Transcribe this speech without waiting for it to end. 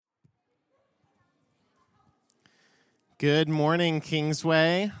Good morning,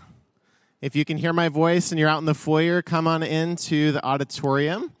 Kingsway. If you can hear my voice and you're out in the foyer, come on into the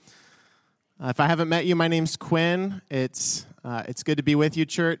auditorium. If I haven't met you, my name's Quinn. It's good to be with you,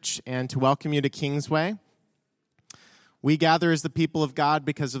 church, and to welcome you to Kingsway. We gather as the people of God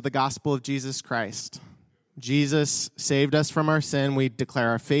because of the gospel of Jesus Christ. Jesus saved us from our sin. We declare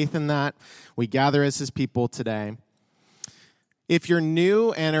our faith in that. We gather as his people today. If you're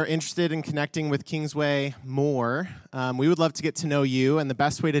new and are interested in connecting with Kingsway more, we would love to get to know you, and the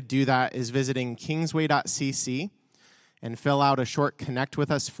best way to do that is visiting kingsway.cc and fill out a short Connect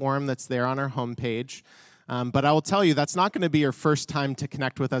With Us form that's there on our homepage. But I will tell you, that's not going to be your first time to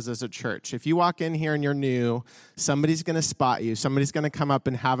connect with us as a church. If you walk in here and you're new, somebody's going to spot you. Somebody's going to come up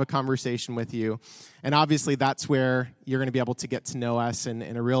and have a conversation with you. And obviously, that's where you're going to be able to get to know us in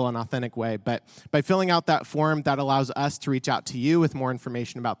a real and authentic way. But by filling out that form, that allows us to reach out to you with more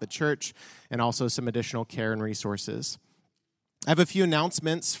information about the church and also some additional care and resources. I have a few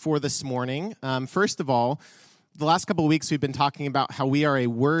announcements for this morning. First of all, the last couple of weeks, we've been talking about how we are a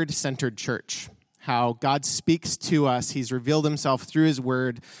word-centered church, how God speaks to us, he's revealed himself through his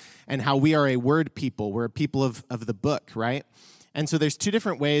word, and how we are a word people. We're a people of the book, right? And so there's two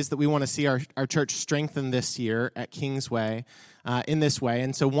different ways that we want to see our church strengthen this year at Kingsway in this way.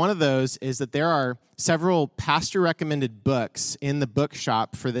 And so one of those is that there are several pastor-recommended books in the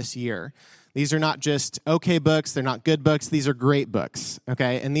bookshop for this year. These are not just okay books, they're not good books, these are great books,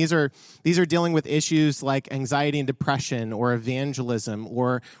 okay? And these are dealing with issues like anxiety and depression or evangelism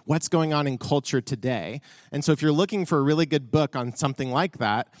or what's going on in culture today. And so if you're looking for a really good book on something like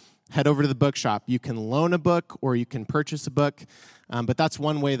that, head over to the bookshop. You can loan a book or you can purchase a book, but that's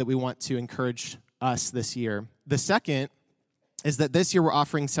one way that we want to encourage us this year. The second is that this year we're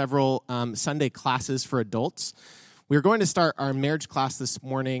offering several Sunday classes for adults. We were going to start our marriage class this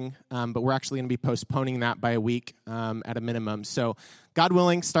morning, but we're actually going to be postponing that by a week at a minimum. So God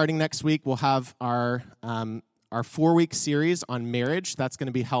willing, starting next week, we'll have our 4-week series on marriage. That's going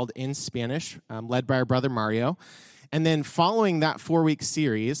to be held in Spanish, led by our brother Mario. And then following that 4-week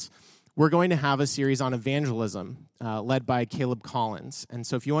series, we're going to have a series on evangelism led by Caleb Collins. And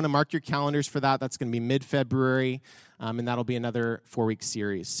so if you want to mark your calendars for that, that's going to be mid-February, and that'll be another 4-week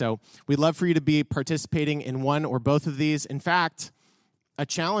series. So we'd love for you to be participating in one or both of these. In fact, a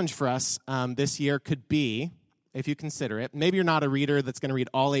challenge for us this year could be, if you consider it, maybe you're not a reader that's going to read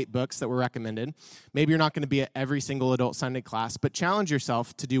all 8 books that were recommended. Maybe you're not going to be at every single adult Sunday class, but challenge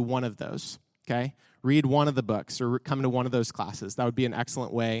yourself to do one of those, okay? Read one of the books or come to one of those classes. That would be an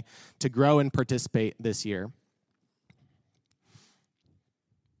excellent way to grow and participate this year.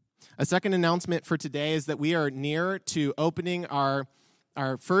 A second announcement for today is that we are near to opening our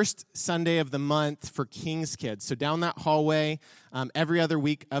first Sunday of the month for King's Kids. So down that hallway, every other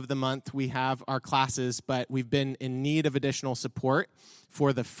week of the month, we have our classes, but we've been in need of additional support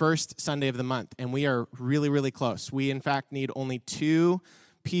for the first Sunday of the month, and we are really, really close. We, in fact, need only 2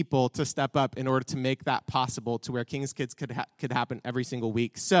 people to step up in order to make that possible to where King's Kids could happen every single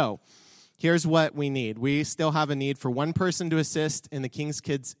week. So here's what we need. We still have a need for 1 person to assist in the King's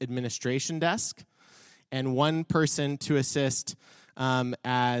Kids administration desk and 1 person to assist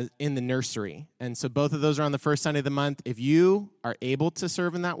as in the nursery. And so both of those are on the first Sunday of the month. If you are able to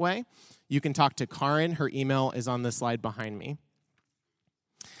serve in that way, you can talk to Karin. Her email is on the slide behind me.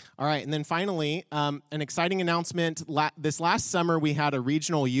 All right, and then finally, an exciting announcement. This last summer, we had a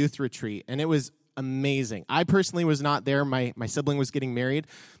regional youth retreat, and it was amazing. I personally was not there. My sibling was getting married,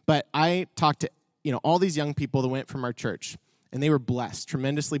 but I talked to all these young people that went from our church, and they were blessed,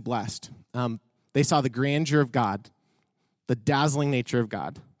 tremendously blessed. They saw the grandeur of God, the dazzling nature of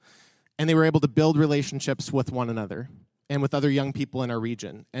God, and they were able to build relationships with one another and with other young people in our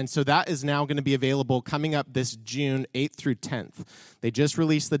region. And so that is now going to be available coming up this June 8th through 10th. They just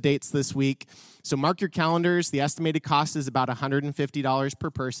released the dates this week. So mark your calendars. The estimated cost is about $150 per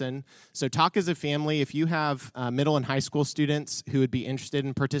person. So talk as a family. If you have middle and high school students who would be interested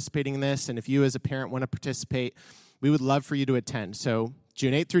in participating in this, and if you as a parent want to participate, we would love for you to attend. So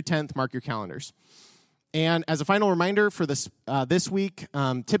June 8th through 10th, mark your calendars. And as a final reminder for this week,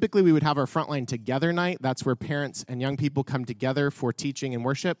 typically we would have our Frontline Together night. That's where parents and young people come together for teaching and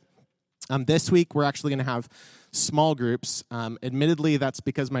worship. This week, we're actually going to have small groups. Admittedly, that's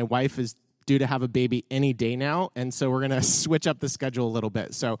because my wife is due to have a baby any day now, and so we're going to switch up the schedule a little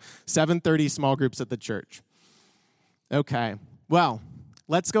bit. So 7:30 small groups at the church. Okay, well,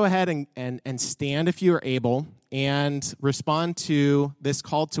 let's go ahead and stand if you are able and respond to this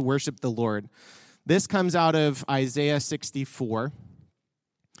call to worship the Lord. This comes out of Isaiah 64.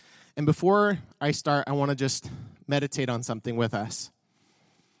 And before I start, I want to just meditate on something with us.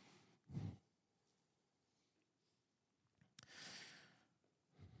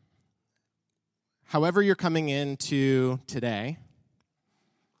 however you're coming into today,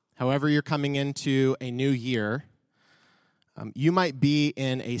 however you're coming into a new year, you might be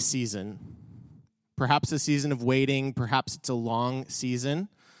in a season. Perhaps a season of waiting, perhaps it's a long season.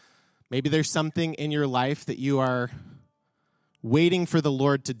 Maybe there's something in your life that you are waiting for the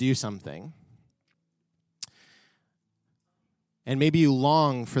Lord to do something. And maybe you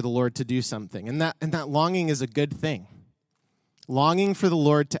long for the Lord to do something. And that longing is a good thing. Longing for the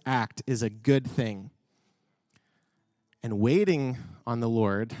Lord to act is a good thing. And waiting on the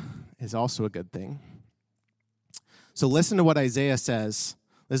Lord is also a good thing. So listen to what Isaiah says.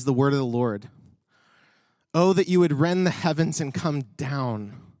 This is the word of the Lord. Oh, that you would rend the heavens and come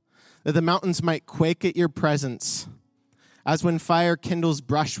down, that the mountains might quake at your presence. As when fire kindles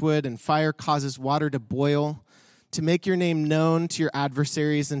brushwood and fire causes water to boil, to make your name known to your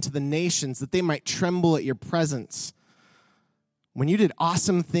adversaries and to the nations, that they might tremble at your presence. When you did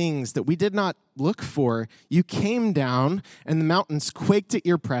awesome things that we did not look for, you came down and the mountains quaked at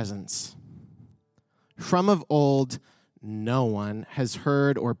your presence. From of old, no one has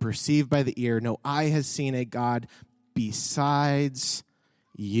heard or perceived by the ear, no eye has seen a God besides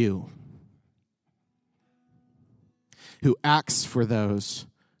you, who acts for those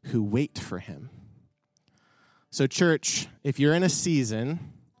who wait for him. So, church, if you're in a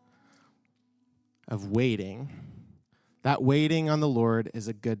season of waiting, that waiting on the Lord is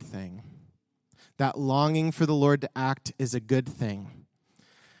a good thing. That longing for the Lord to act is a good thing.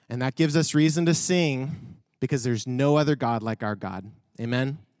 And that gives us reason to sing because there's no other God like our God.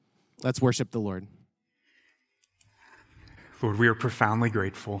 Amen? Let's worship the Lord. Lord, we are profoundly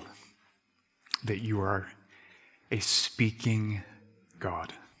grateful that you are a speaking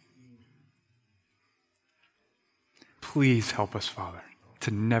God. Please help us, Father,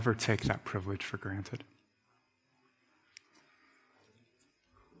 to never take that privilege for granted.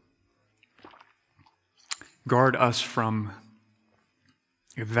 Guard us from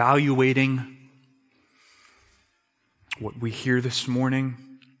evaluating what we hear this morning,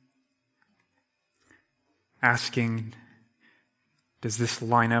 asking, does this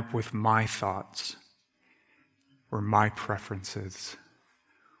line up with my thoughts or my preferences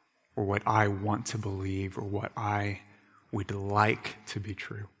or what I want to believe or what I would like to be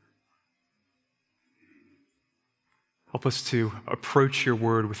true? Help us to approach your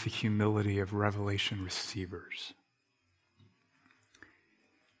word with the humility of revelation receivers,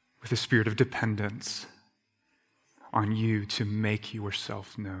 with a spirit of dependence on you to make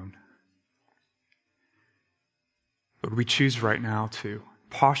yourself known. Lord, we choose right now to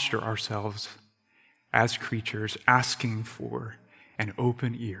posture ourselves as creatures asking for an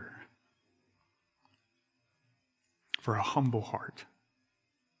open ear, for a humble heart,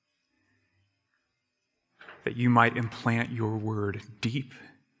 that you might implant your word deep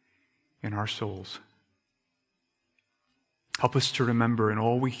in our souls. Help us to remember in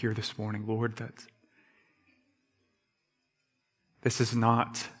all we hear this morning, Lord, that this is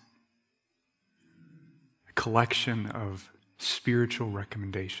not a collection of spiritual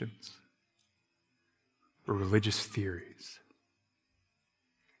recommendations or religious theories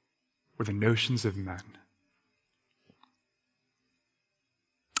or the notions of men,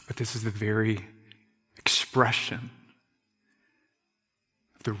 but this is the very expression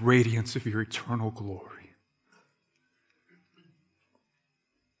of the radiance of your eternal glory.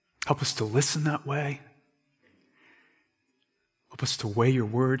 Help us to listen that way. Help us to weigh your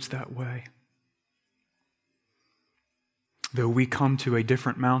words that way. Though we come to a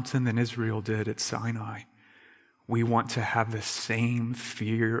different mountain than Israel did at Sinai, we want to have the same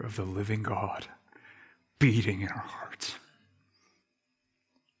fear of the living God beating in our hearts.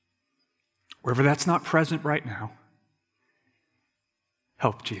 Wherever that's not present right now,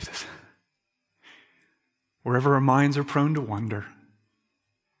 help Jesus. Wherever our minds are prone to wonder,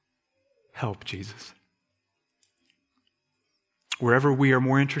 help Jesus. Wherever we are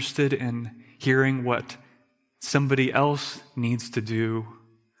more interested in hearing what somebody else needs to do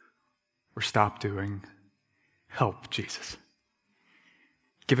or stop doing, help Jesus.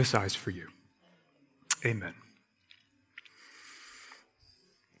 Give us eyes for you. Amen.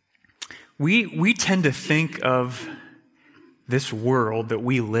 We tend to think of this world that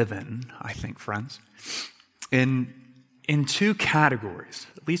we live in, I think, friends, in two categories.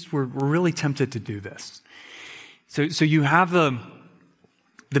 At least we're really tempted to do this. So you have the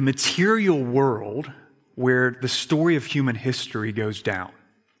material world where the story of human history goes down,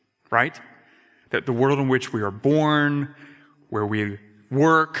 right? That the world in which we are born, where we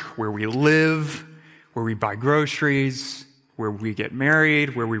work, where we live, where we buy groceries, where we get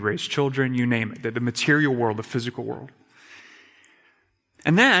married, where we raise children, you name it, the material world, the physical world.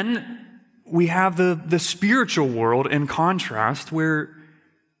 And then we have the spiritual world in contrast, where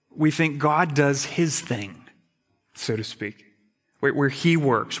we think God does his thing, so to speak, where he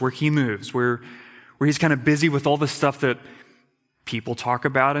works, where he moves, where he's kind of busy with all the stuff that people talk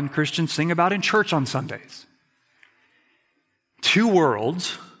about and Christians sing about in church on Sundays. Two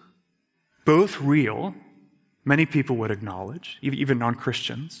worlds, both real, many people would acknowledge, even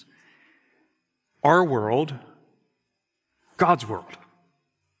non-Christians. Our world, God's world.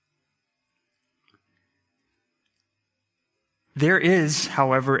 There is,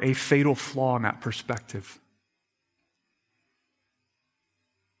 however, a fatal flaw in that perspective.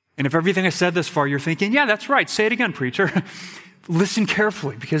 And if everything I said thus far, you're thinking, yeah, that's right, say it again, preacher. Listen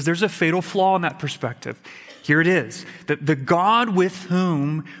carefully, because there's a fatal flaw in that perspective. Here it is, that the God with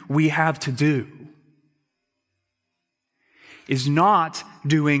whom we have to do is not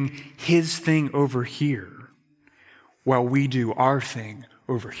doing his thing over here while we do our thing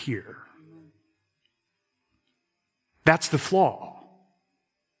over here. That's the flaw.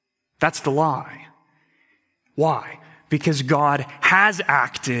 That's the lie. Why? Because God has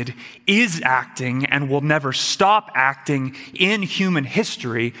acted, is acting, and will never stop acting in human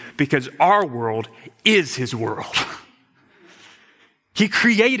history, because our world is his world. He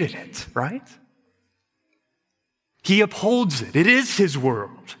created it, right? He upholds it. It is his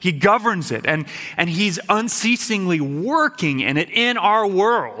world. He governs it, and he's unceasingly working in it, in our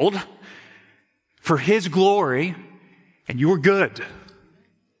world, for his glory and your good.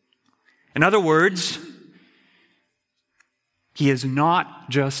 In other words, he is not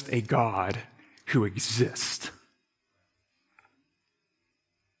just a God who exists.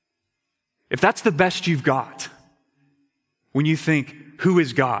 If that's the best you've got, when you think, who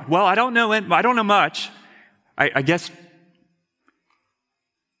is God? Well, I don't know much. I guess,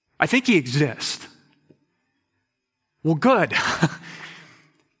 I think he exists. Well, good.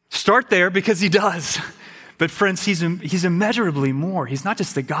 Start there, because he does. But friends, he's immeasurably more. He's not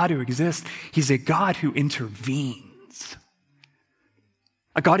just a God who exists. He's a God who intervenes.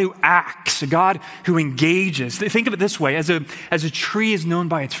 A God who acts, a God who engages. Think of it this way, as a tree is known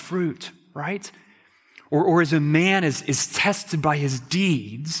by its fruit, right? Or as a man is tested by his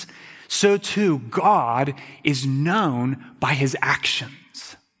deeds, so too God is known by his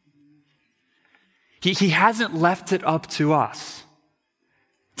actions. He hasn't left it up to us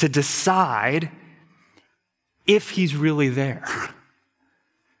to decide if he's really there.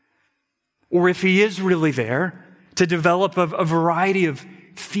 Or if he is really there, to develop a variety of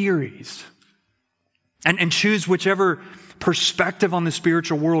theories and choose whichever perspective on the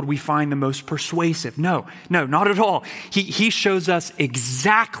spiritual world we find the most persuasive. No, not at all. He shows us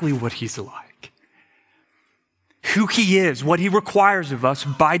exactly what he's like, who he is, what he requires of us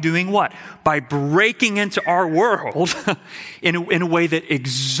by doing what? By breaking into our world in a way that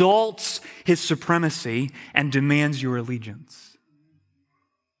exalts his supremacy and demands your allegiance.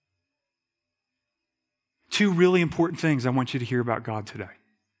 Two really important things I want you to hear about God today.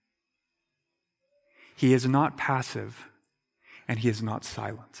 He is not passive, and he is not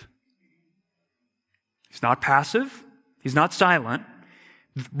silent. He's not passive. He's not silent.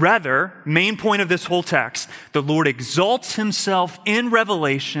 Rather, main point of this whole text, the Lord exalts himself in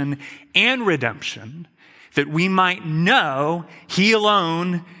revelation and redemption that we might know he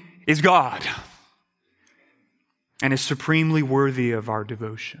alone is God and is supremely worthy of our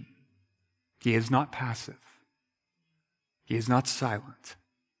devotion. He is not passive. He is not silent.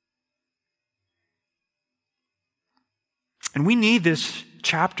 And we need this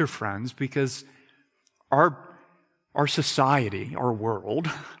chapter, friends, because our society, our world,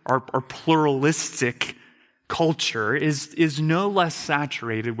 our pluralistic culture is no less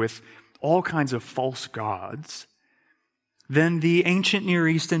saturated with all kinds of false gods than the ancient Near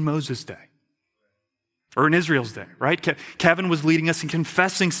East in Moses' day, or in Israel's day, right? Kevin was leading us in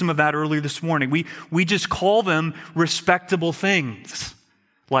confessing some of that earlier this morning. We just call them respectable things,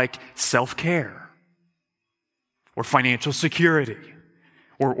 like self-care, or financial security,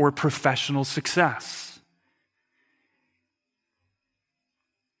 or professional success.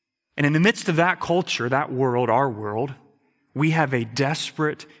 And in the midst of that culture, that world, our world, we have a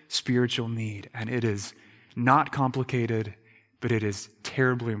desperate spiritual need, and it is not complicated, but it is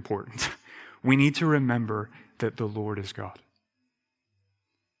terribly important. We need to remember that the Lord is God.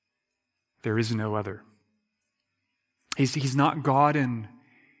 There is no other. He's not God in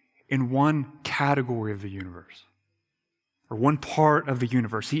one category of the universe, or one part of the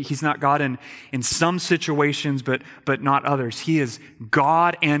universe. He's not God in some situations, but not others. He is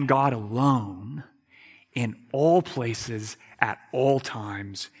God and God alone in all places, at all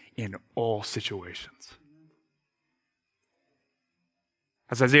times, in all situations.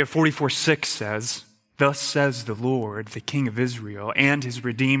 As Isaiah 44:6 says, "Thus says the Lord, the King of Israel, and his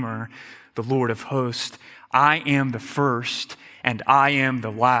Redeemer, the Lord of hosts, I am the first and I am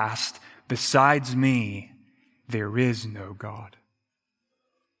the last. Besides me, there is no God."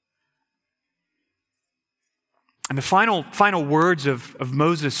 And the final words of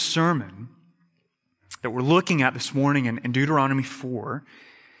Moses' sermon that we're looking at this morning in Deuteronomy 4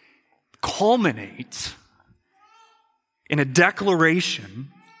 culminate in a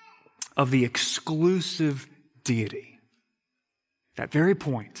declaration of the exclusive deity. That very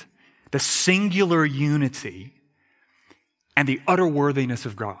point, the singular unity and the utter worthiness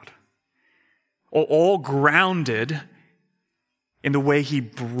of God, all grounded in the way he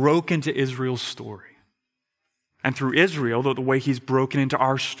broke into Israel's story. And through Israel, the way he's broken into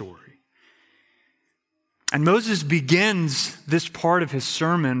our story. And Moses begins this part of his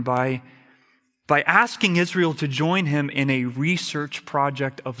sermon by asking Israel to join him in a research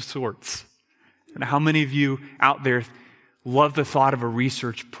project of sorts. And how many of you out there love the thought of a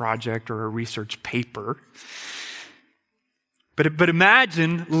research project or a research paper? But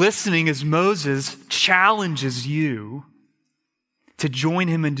imagine listening as Moses challenges you to join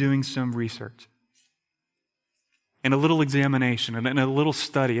him in doing some research, in a little examination, in a little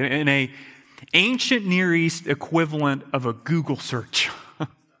study, in an ancient Near East equivalent of a Google search.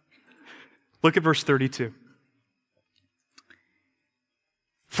 Look at verse 32.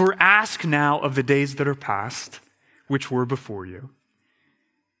 "For ask now of the days that are past, which were before you,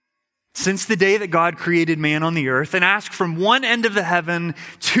 since the day that God created man on the earth, and ask from one end of the heaven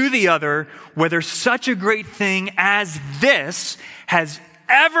to the other, whether such a great thing as this has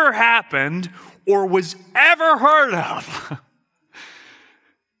ever happened or was ever heard of."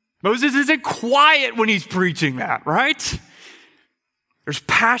 Moses isn't quiet when he's preaching that, right? There's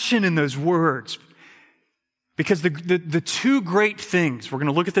passion in those words. Because the two great things, we're going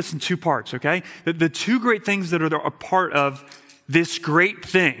to look at this in two parts, okay? The two great things that are a part of this great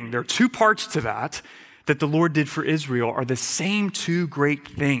thing, there are two parts to that the Lord did for Israel, are the same two great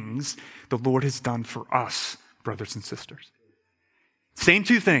things the Lord has done for us, brothers and sisters. Same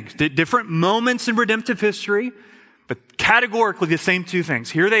two things, different moments in redemptive history, but categorically the same two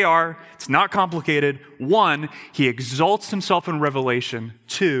things. Here they are. It's not complicated. One, he exalts himself in revelation.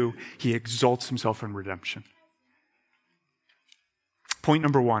 Two, he exalts himself in redemption. Point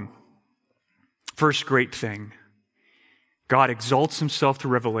number one, first great thing. God exalts himself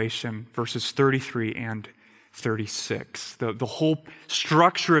through revelation, verses 33 and 36. The whole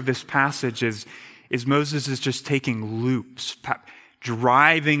structure of this passage is Moses is just taking loops,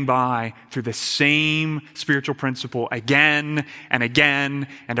 driving by through the same spiritual principle again and again.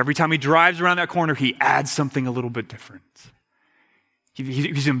 And every time he drives around that corner, he adds something a little bit different.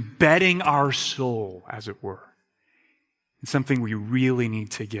 He's embedding our soul, as it were, in something we really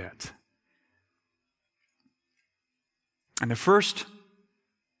need to get. And the first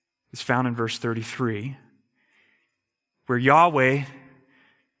is found in verse 33, where Yahweh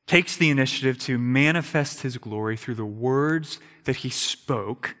takes the initiative to manifest his glory through the words that he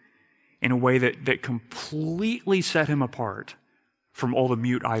spoke in a way that completely set him apart from all the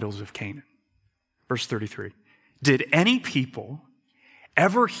mute idols of Canaan. Verse 33, "Did any people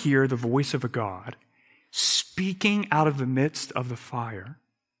ever hear the voice of a God speaking out of the midst of the fire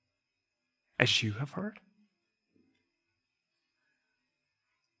as you have heard?"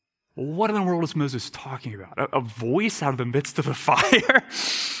 What in the world is Moses talking about? A voice out of the midst of the fire?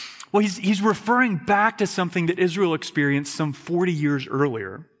 Well, he's referring back to something that Israel experienced some 40 years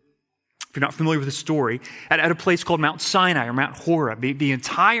earlier. If you're not familiar with the story, at a place called Mount Sinai or Mount Horeb, the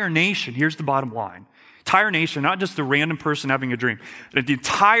entire nation, here's the bottom line, entire nation, not just the random person having a dream, but the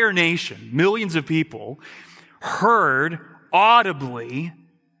entire nation, millions of people, heard audibly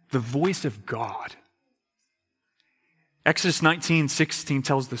the voice of God. Exodus 19:16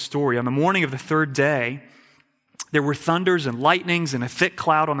 tells the story. On the morning of the third day, there were thunders and lightnings and a thick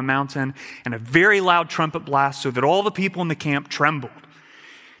cloud on the mountain and a very loud trumpet blast so that all the people in the camp trembled.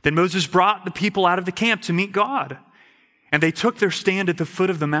 Then Moses brought the people out of the camp to meet God, and they took their stand at the foot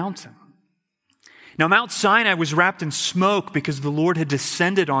of the mountain. Now Mount Sinai was wrapped in smoke because the Lord had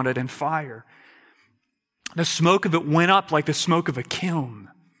descended on it in fire. The smoke of it went up like the smoke of a kiln.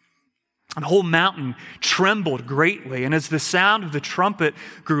 And the whole mountain trembled greatly. And as the sound of the trumpet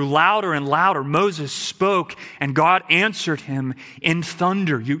grew louder and louder, Moses spoke and God answered him in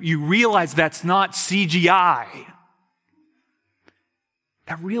thunder. You realize that's not CGI.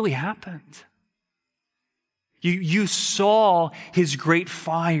 That really happened. You saw his great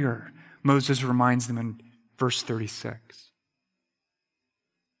fire, Moses reminds them in verse 36.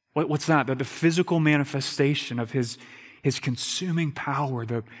 What's that? The physical manifestation of his his consuming power,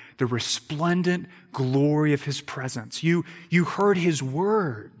 the resplendent glory of his presence. You heard his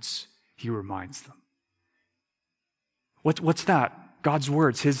words, he reminds them. What's that? God's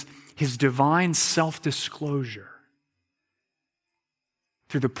words, his divine self-disclosure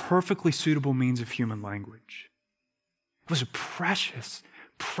through the perfectly suitable means of human language. It was a precious,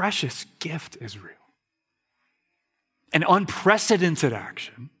 precious gift, Israel. An unprecedented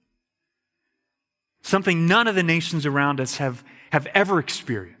action, something none of the nations around us have ever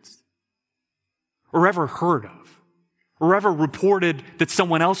experienced or ever heard of or ever reported that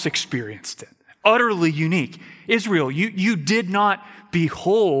someone else experienced it. Utterly unique. Israel, you did not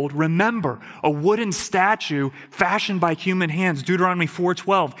behold, remember, a wooden statue fashioned by human hands. Deuteronomy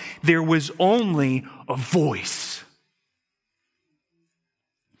 4:12. There was only a voice.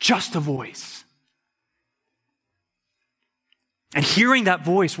 Just a voice. And hearing that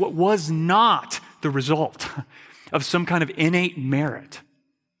voice, what was not the result of some kind of innate merit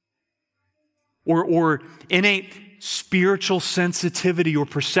or innate spiritual sensitivity or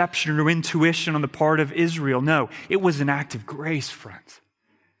perception or intuition on the part of Israel. No, it was an act of grace, friends.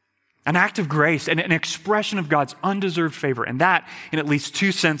 An act of grace and an expression of God's undeserved favor, and that in at least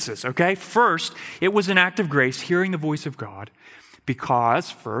two senses, okay? First, it was an act of grace, hearing the voice of God, because,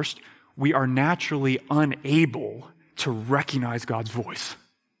 first, we are naturally unable to recognize God's voice.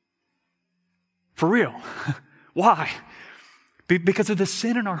 For real. Why? Because of the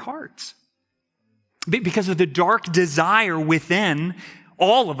sin in our hearts. Because of the dark desire within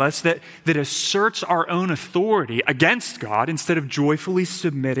all of us that asserts our own authority against God instead of joyfully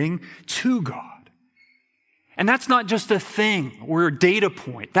submitting to God. And that's not just a thing or a data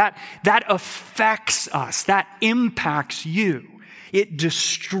point. That affects us. That impacts you. It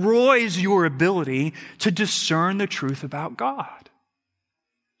destroys your ability to discern the truth about God.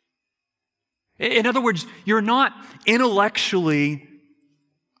 In other words, you're not intellectually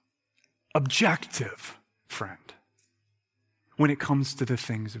objective, friend, when it comes to the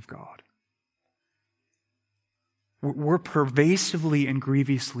things of God. We're pervasively and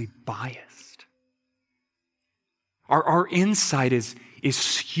grievously biased. Our insight is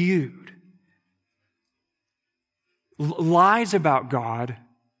skewed. Lies about God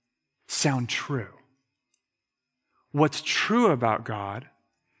sound true. What's true about God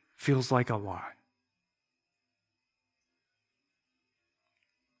feels like a lie.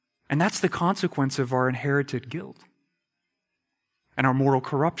 And that's the consequence of our inherited guilt and our moral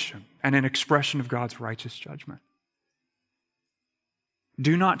corruption and an expression of God's righteous judgment.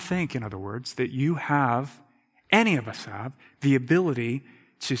 Do not think, in other words, that you have, any of us have, the ability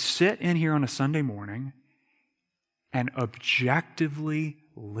to sit in here on a Sunday morning and objectively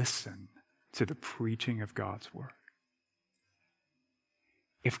listen to the preaching of God's word.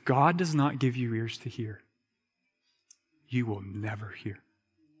 If God does not give you ears to hear, you will never hear.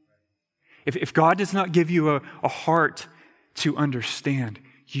 If God does not give you a heart to understand,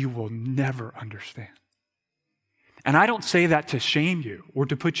 you will never understand. And I don't say that to shame you or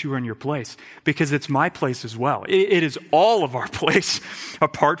to put you in your place, because it's my place as well. It is all of our place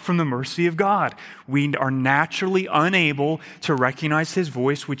apart from the mercy of God. We are naturally unable to recognize his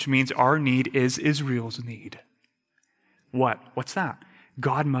voice, which means our need is Israel's need. What's that?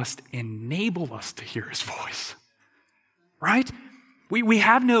 God must enable us to hear his voice, right? We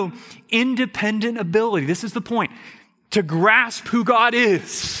have no independent ability, this is the point, to grasp who God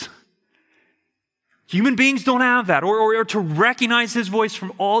is. Human beings don't have that, or to recognize his voice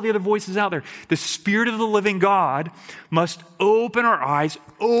from all the other voices out there. The Spirit of the living God must open our eyes,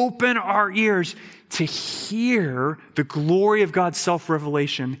 open our ears to hear the glory of God's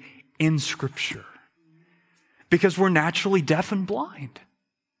self-revelation in Scripture. Because we're naturally deaf and blind.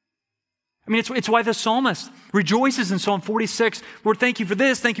 I mean, it's why the psalmist rejoices in Psalm 46, Lord, thank you for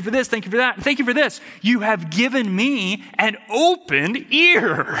this, thank you for this, thank you for that, and thank you for this. You have given me an open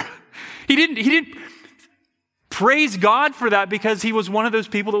ear. He didn't praise God for that because he was one of those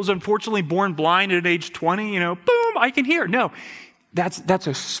people that was unfortunately born blind at age 20, boom, I can hear. No, that's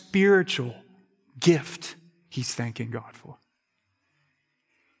a spiritual gift he's thanking God for.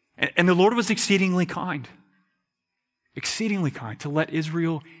 And the Lord was exceedingly kind to let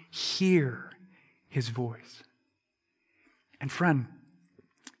Israel hear his voice. And friend,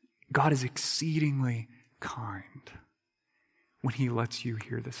 God is exceedingly kind when he lets you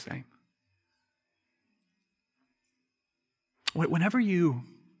hear the same. Whenever you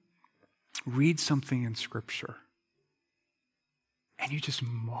read something in Scripture and you just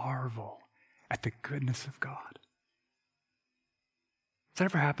marvel at the goodness of God, has that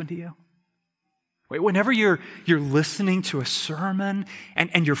ever happened to you? Whenever you're listening to a sermon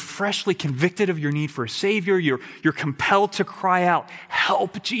and you're freshly convicted of your need for a Savior, you're compelled to cry out,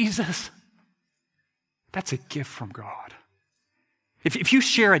 "Help, Jesus," that's a gift from God. If you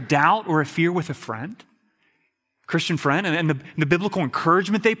share a doubt or a fear with a friend, Christian friend, and the biblical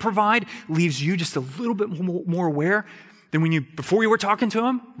encouragement they provide leaves you just a little bit more aware than before you were talking to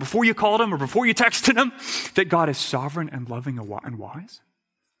him, before you called him, or before you texted him, that God is sovereign and loving and wise.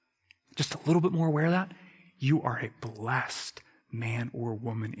 Just a little bit more aware of that, you are a blessed man or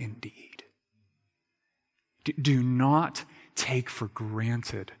woman indeed. Do not take for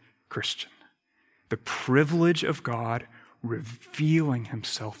granted, Christian, the privilege of God revealing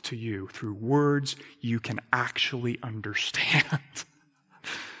himself to you through words you can actually understand.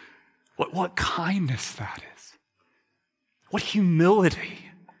 What kindness that is. What humility.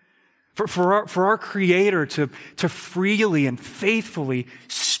 For our Creator to freely and faithfully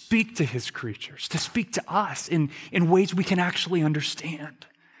speak to his creatures, to speak to us in ways we can actually understand.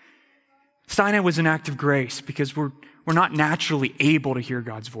 Sinai was an act of grace because we're not naturally able to hear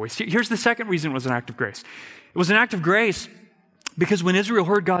God's voice. Here's the second reason it was an act of grace. It was an act of grace because when Israel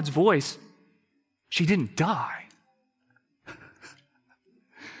heard God's voice, she didn't die.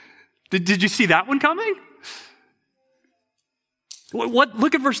 Did you see that one coming?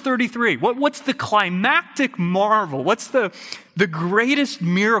 Look at verse 33. What's the climactic marvel? What's the greatest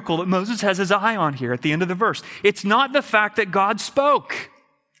miracle that Moses has his eye on here at the end of the verse? It's not the fact that God spoke.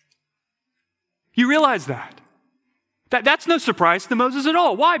 You realize that? That's no surprise to Moses at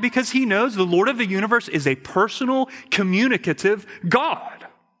all. Why? Because he knows the Lord of the universe is a personal, communicative God.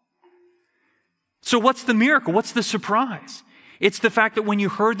 So what's the miracle? What's the surprise? It's the fact that when you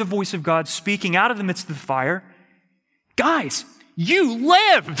heard the voice of God speaking out of the midst of the fire, guys, you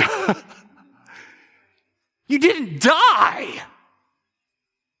lived. You didn't die.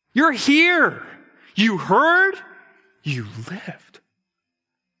 You're here. You heard, you lived.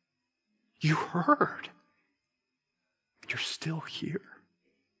 You heard. You're still here.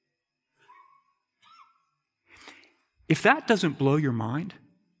 If that doesn't blow your mind,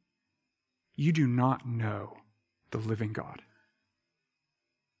 you do not know the living God.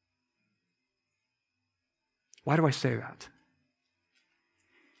 Why do I say that?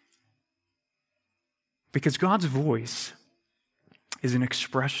 Because God's voice is an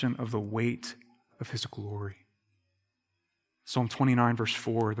expression of the weight of his glory. Psalm 29, verse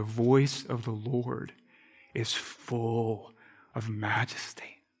 4, the voice of the Lord is full of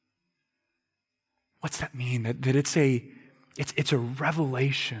majesty. What's that mean? That it's a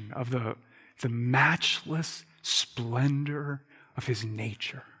revelation of the matchless splendor of his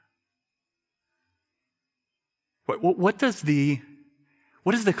nature. What is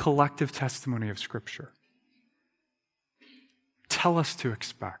the collective testimony of Scripture tell us to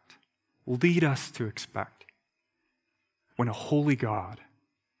expect, lead us to expect when a holy God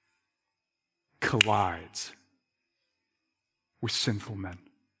collides with sinful men?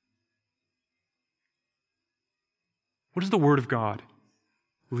 What does the Word of God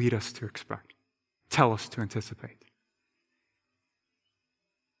lead us to expect, tell us to anticipate?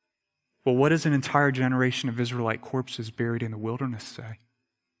 Well, what does an entire generation of Israelite corpses buried in the wilderness say?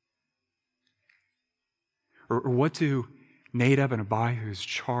 Or what do Nadab and Abihu's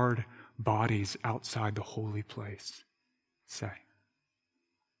charred bodies outside the holy place say?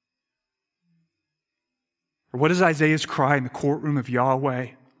 Or what does Isaiah's cry in the courtroom of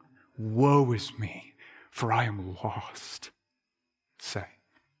Yahweh, "Woe is me, for I am lost," say?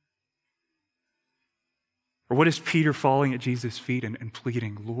 Or what is Peter falling at Jesus' feet and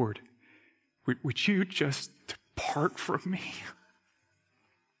pleading, "Lord, would you just depart from me?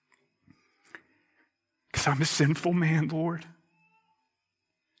 Because I'm a sinful man, Lord."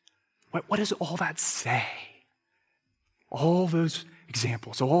 What does all that say? All those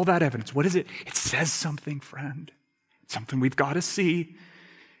examples, all that evidence, what is it? It says something, friend. It's something we've got to see,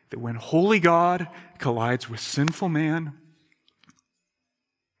 that when holy God collides with sinful man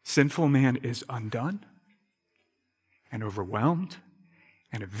is undone and overwhelmed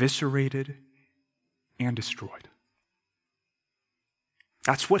and eviscerated and destroyed.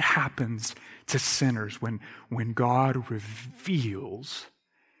 That's what happens to sinners when God reveals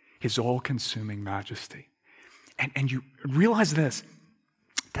his all-consuming majesty. And you realize this,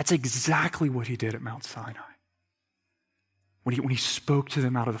 that's exactly what he did at Mount Sinai. When he spoke to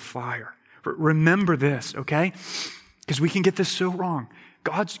them out of the fire. Remember this, okay? Because we can get this so wrong.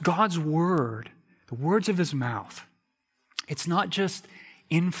 God's word, the words of his mouth, it's not just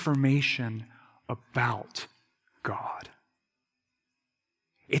information about God.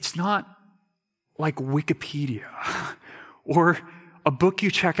 It's not like Wikipedia or a book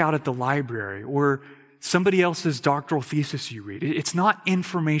you check out at the library or somebody else's doctoral thesis you read. It's not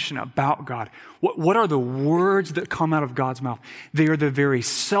information about God. What are the words that come out of God's mouth? They are the very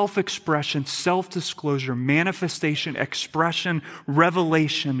self-expression, self-disclosure, manifestation, expression,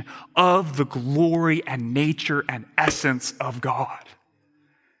 revelation of the glory and nature and essence of God.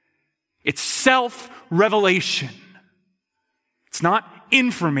 It's self-revelation. It's not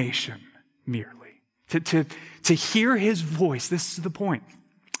information merely. To hear his voice, this is the point,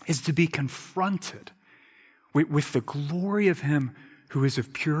 is to be confronted with the glory of him who is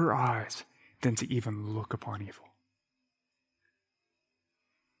of purer eyes than to even look upon evil.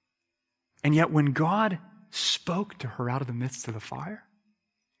 And yet when God spoke to her out of the midst of the fire,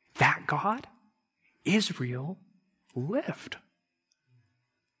 that God, Israel, lived.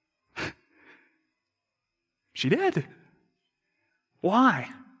 She did. Why?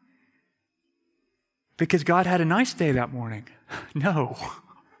 Because God had a nice day that morning? No.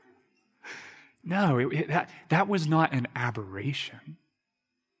 No, that was not an aberration.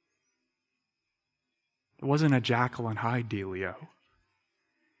 It wasn't a Jekyll and Hyde dealio.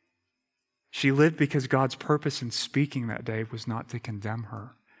 She lived because God's purpose in speaking that day was not to condemn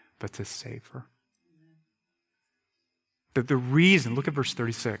her, but to save her. The reason, look at verse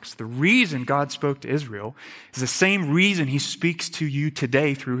 36, the reason God spoke to Israel is the same reason he speaks to you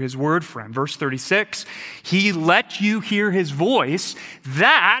today through his word, friend. Verse 36, he let you hear his voice,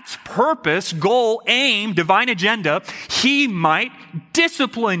 that purpose, goal, aim, divine agenda, he might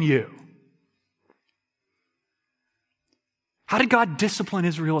discipline you. How did God discipline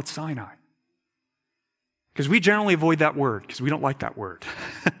Israel at Sinai? Because we generally avoid that word, because we don't like that word.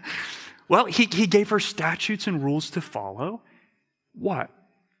 Well, he gave her statutes and rules to follow. What?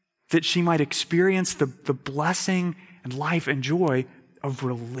 That she might experience the blessing and life and joy of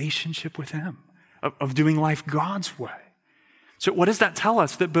relationship with him, of doing life God's way. So what does that tell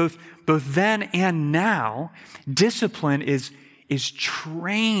us? That both then and now, discipline is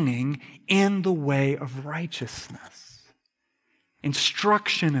training in the way of righteousness.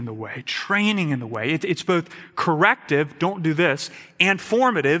 Instruction in the way, training in the way. It's both corrective, don't do this, and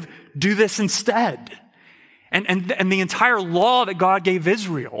formative, do this instead. And the entire law that God gave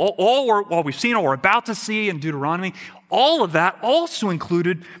Israel, all we've seen or we're about to see in Deuteronomy, all of that also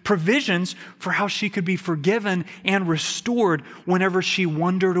included provisions for how she could be forgiven and restored whenever she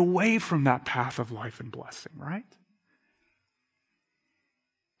wandered away from that path of life and blessing, right?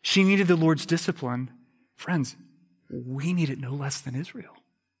 She needed the Lord's discipline. Friends, we need it no less than Israel.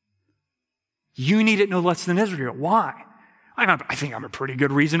 You need it no less than Israel. Why? I think I'm a pretty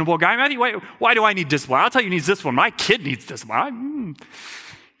good, reasonable guy. Matthew, why do I need discipline? I'll tell you who needs discipline. My kid needs discipline.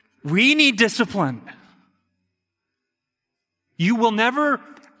 We need discipline. You will never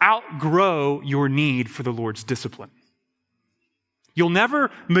outgrow your need for the Lord's discipline. You'll never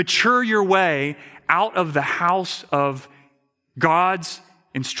mature your way out of the house of God's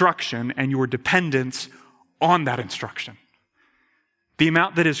instruction and your dependence on that instruction. The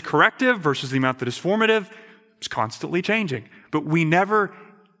amount that is corrective versus the amount that is formative is constantly changing. But we never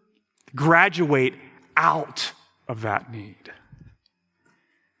graduate out of that need.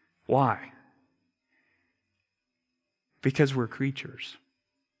 Why? Because we're creatures.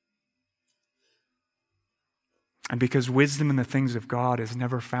 And because wisdom in the things of God is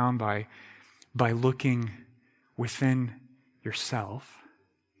never found by looking within yourself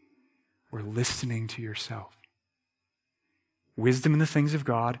or listening to yourself. Wisdom in the things of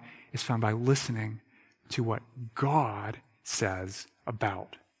God is found by listening to what God says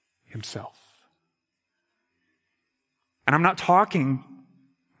about himself. And I'm not talking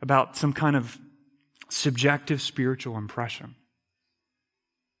about some kind of subjective spiritual impression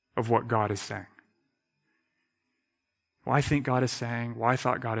of what God is saying. Well, I think God is saying, well, I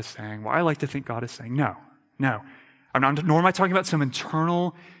thought God is saying, well, I like to think God is saying. No. Nor am I talking about some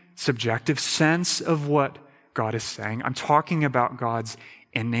internal subjective sense of what God is saying. I'm talking about God's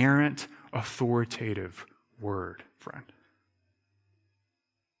inerrant, authoritative word, friend.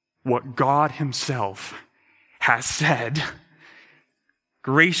 What God himself has said,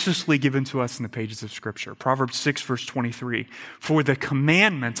 graciously given to us in the pages of Scripture. Proverbs 6, verse 23. For the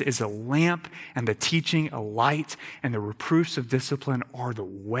commandment is a lamp, and the teaching a light, and the reproofs of discipline are the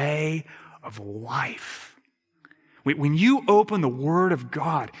way of life. When you open the Word of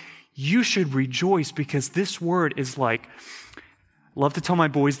God, you should rejoice because this Word is like, I love to tell my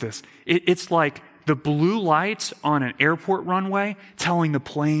boys this, it's like the blue lights on an airport runway telling the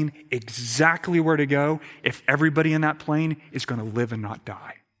plane exactly where to go if everybody in that plane is going to live and not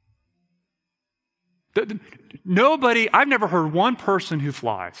die. Nobody, I've never heard one person who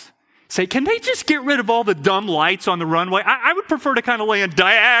flies say, can they just get rid of all the dumb lights on the runway? I would prefer to kind of land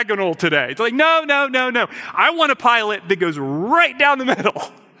diagonal today. It's like, no. I want a pilot that goes right down the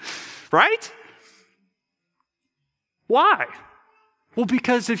middle, right? Why? Well,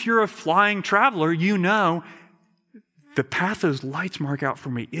 because if you're a flying traveler, you know the path those lights mark out for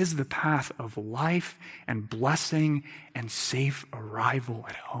me is the path of life and blessing and safe arrival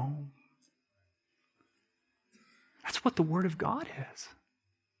at home. That's what the Word of God is.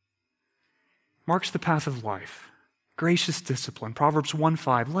 Marks the path of life, gracious discipline. Proverbs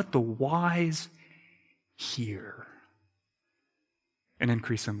 1:5, let the wise hear and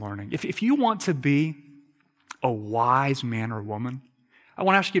increase in learning. If you want to be a wise man or woman, I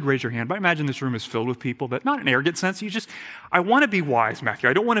want to ask you to raise your hand, but I imagine this room is filled with people that, not in an arrogant sense, I want to be wise, Matthew.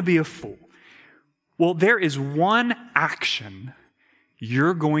 I don't want to be a fool. Well, there is one action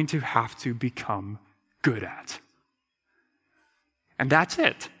you're going to have to become good at. And that's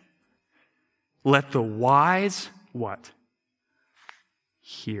it. Let the wise, what?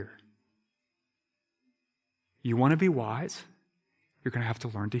 Hear. You want to be wise? You're going to have to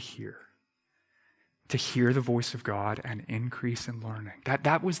learn to hear. To hear the voice of God and increase in learning.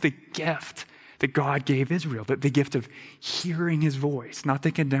 That was the gift that God gave Israel, the gift of hearing his voice, not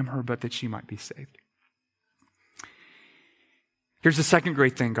to condemn her, but that she might be saved. Here's the second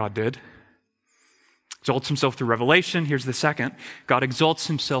great thing God did. Exalts himself through revelation. Here's the second. God exalts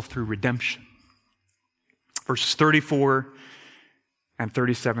himself through redemption. Verses 34 and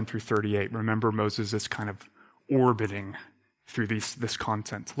 37 through 38. Remember, Moses is kind of orbiting through this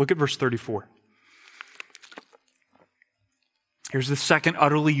content. Look at verse 34. Here's the second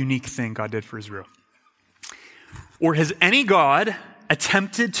utterly unique thing God did for Israel. Or has any God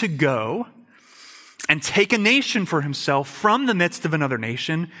attempted to go and take a nation for himself from the midst of another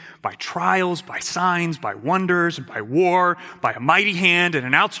nation by trials, by signs, by wonders, by war, by a mighty hand and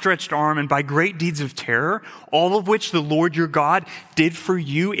an outstretched arm, and by great deeds of terror, all of which the Lord your God did for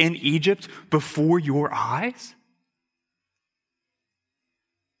you in Egypt before your eyes?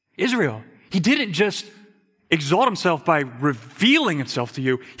 Israel, he didn't just exalt himself by revealing himself to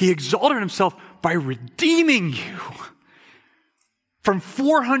you. He exalted himself by redeeming you from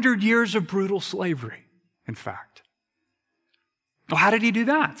 400 years of brutal slavery, in fact. Well, how did he do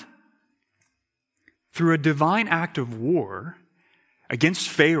that? Through a divine act of war against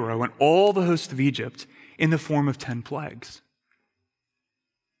Pharaoh and all the host of Egypt in the form of 10 plagues.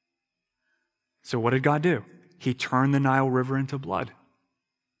 So what did God do? He turned the Nile River into blood.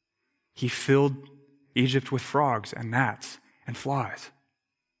 He filled Egypt with frogs and gnats and flies.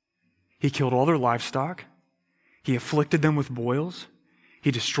 He killed all their livestock. He afflicted them with boils.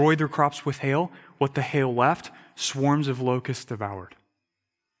 He destroyed their crops with hail. What the hail left, swarms of locusts devoured.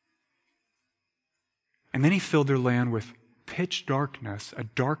 And then he filled their land with pitch darkness, a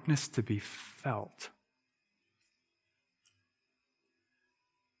darkness to be felt,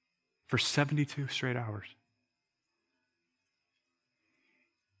 for 72 straight hours.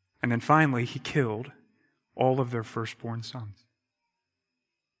 And then finally, he killed all of their firstborn sons.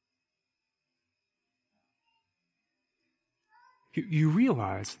 You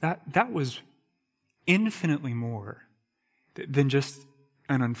realize that was infinitely more than just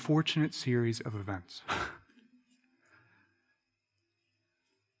an unfortunate series of events.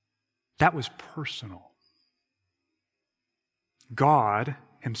 That was personal. God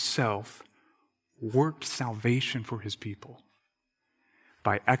himself worked salvation for his people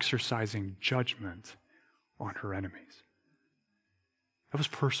by exercising judgment on her enemies. That was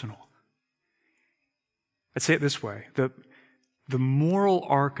personal. I'd say it this way. The moral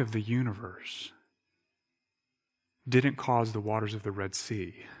arc of the universe didn't cause the waters of the Red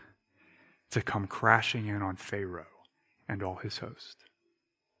Sea to come crashing in on Pharaoh and all his host.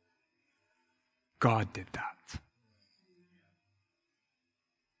 God did that.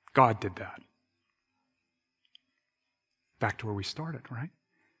 God did that. Back to where we started, right?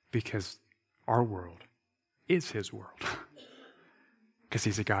 Because our world is his world. Because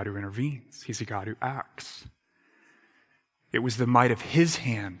he's a God who intervenes. He's a God who acts. It was the might of his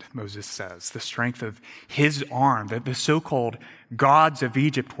hand, Moses says, the strength of his arm, that the so-called gods of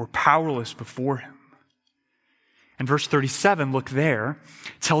Egypt were powerless before him. And verse 37, look there,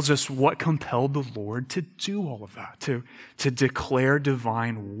 tells us what compelled the Lord to do all of that, to declare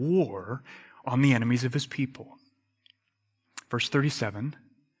divine war on the enemies of his people. Verse 37,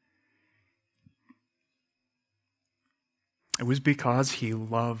 it was because he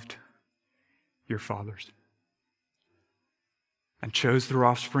loved your fathers and chose their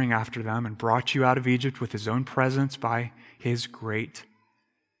offspring after them and brought you out of Egypt with his own presence by his great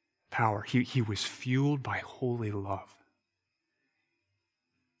power. He was fueled by holy love.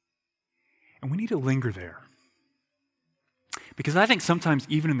 And we need to linger there. Because I think sometimes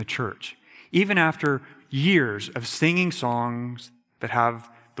even in the church, even after years of singing songs that have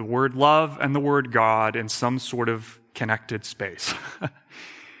the word love and the word God in some sort of connected space,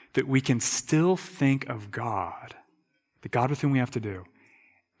 that we can still think of God, the God with whom we have to do,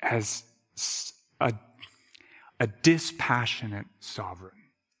 as a dispassionate sovereign.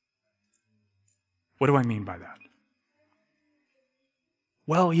 What do I mean by that?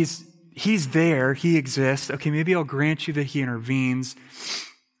 Well, he's there, he exists. Okay, maybe I'll grant you that he intervenes.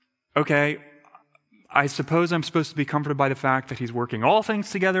 Okay, I suppose I'm supposed to be comforted by the fact that he's working all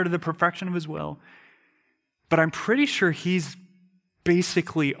things together to the perfection of his will. But I'm pretty sure he's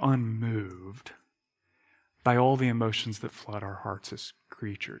basically unmoved by all the emotions that flood our hearts as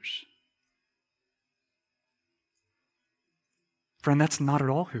creatures. Friend, that's not at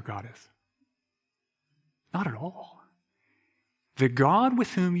all who God is. Not at all. The God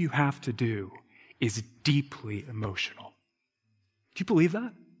with whom you have to do is deeply emotional. Do you believe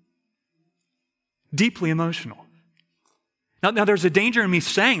that? Deeply emotional. Now there's a danger in me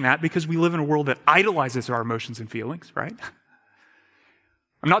saying that because we live in a world that idolizes our emotions and feelings, right?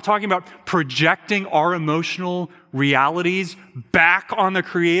 I'm not talking about projecting our emotional realities back on the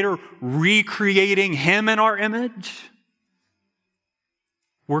Creator, recreating Him in our image.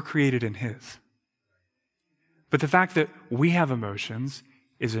 We're created in His. But the fact that we have emotions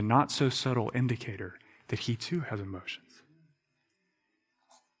is a not so subtle indicator that He too has emotions.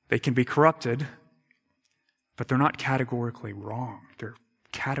 They can be corrupted, but they're not categorically wrong. They're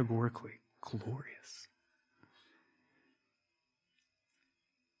categorically glorious.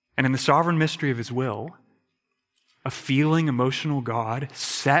 And in the sovereign mystery of His will, a feeling, emotional God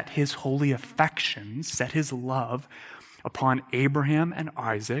set His holy affections, set His love upon Abraham and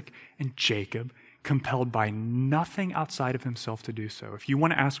Isaac and Jacob, compelled by nothing outside of Himself to do so. If you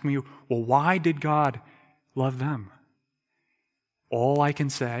want to ask me, well, why did God love them? All I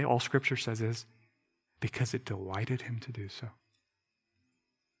can say, all Scripture says is, because it delighted Him to do so.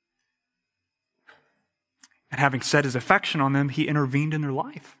 And having set His affection on them, He intervened in their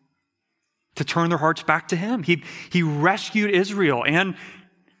life to turn their hearts back to Him. He rescued Israel and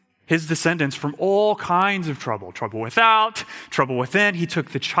His descendants from all kinds of trouble. Trouble without, trouble within. He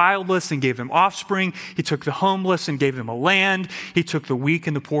took the childless and gave them offspring. He took the homeless and gave them a land. He took the weak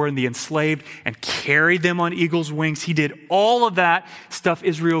and the poor and the enslaved and carried them on eagle's wings. He did all of that stuff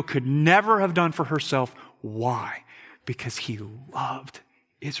Israel could never have done for herself. Why? Because He loved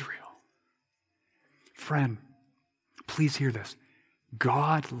Israel. Friend, please hear this.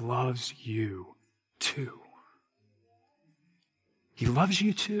 God loves you too. He loves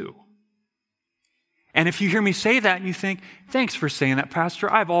you too. And if you hear me say that and you think, thanks for saying that,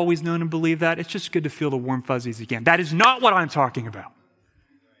 Pastor, I've always known and believed that, it's just good to feel the warm fuzzies again. That is not what I'm talking about.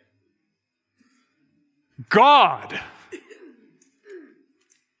 God,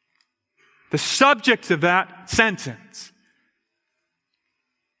 the subject of that sentence,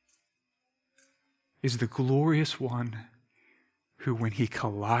 is the glorious one who, when He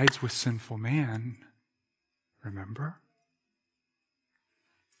collides with sinful man, remember?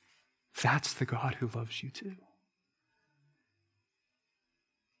 That's the God who loves you too.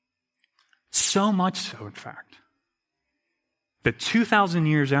 So much so, in fact, that 2,000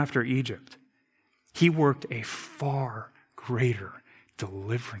 years after Egypt, He worked a far greater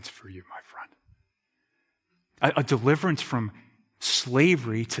deliverance for you, my friend. A deliverance from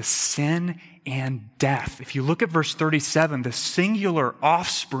slavery to sin and death. If you look at verse 37, the singular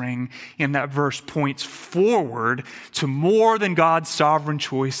offspring in that verse points forward to more than God's sovereign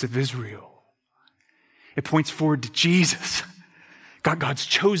choice of Israel. It points forward to Jesus, God's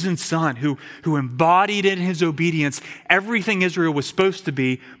chosen Son, who embodied in His obedience everything Israel was supposed to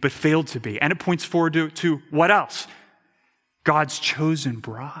be but failed to be. And it points forward to what else? God's chosen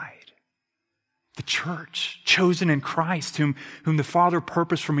bride. The church, chosen in Christ, whom the Father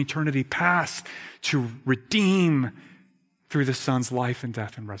purposed from eternity past to redeem through the Son's life and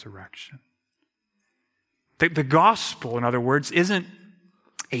death and resurrection. The gospel, in other words, isn't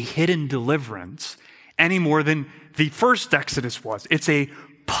a hidden deliverance any more than the first Exodus was. It's a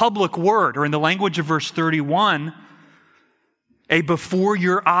public word, or in the language of verse 31, a before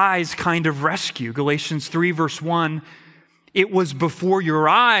your eyes kind of rescue. Galatians 3 verse 1, it was before your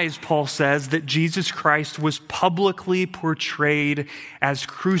eyes, Paul says, that Jesus Christ was publicly portrayed as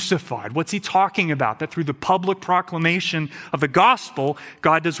crucified. What's he talking about? That through the public proclamation of the gospel,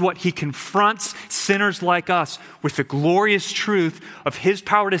 God does what? He confronts sinners like us with the glorious truth of His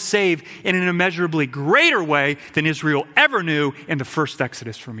power to save in an immeasurably greater way than Israel ever knew in the first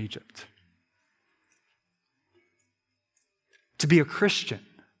Exodus from Egypt. To be a Christian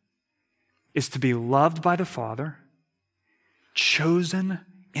is to be loved by the Father, chosen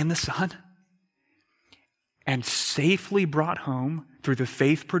in the Son, and safely brought home through the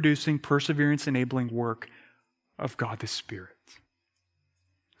faith-producing, perseverance-enabling work of God the Spirit.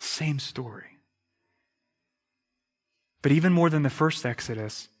 Same story. But even more than the first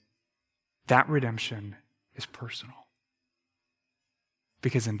Exodus, that redemption is personal.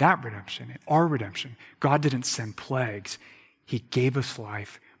 Because in that redemption, in our redemption, God didn't send plagues. He gave us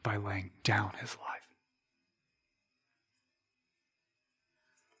life by laying down his life.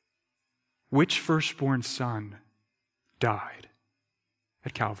 Which firstborn son died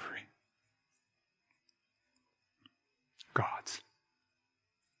at Calvary? God's.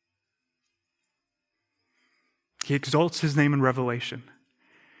 He exalts his name in Revelation,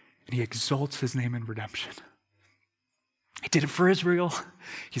 and he exalts his name in redemption. He did it for Israel.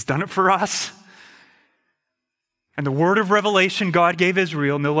 He's done it for us. And the word of revelation God gave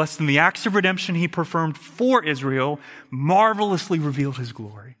Israel, no less than the acts of redemption he performed for Israel, marvelously revealed his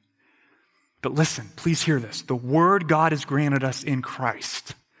glory. But listen, please hear this. The word God has granted us in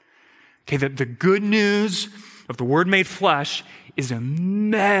Christ. Okay, that the good news of the word made flesh is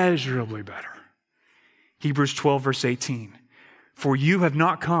immeasurably better. Hebrews 12, verse 18. For you have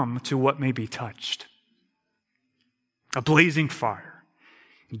not come to what may be touched. A blazing fire,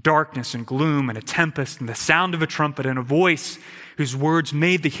 darkness and gloom and a tempest and the sound of a trumpet and a voice whose words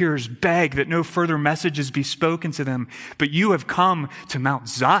made the hearers beg that no further messages be spoken to them. But you have come to Mount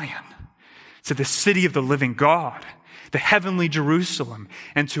Zion, to the city of the living God, the heavenly Jerusalem,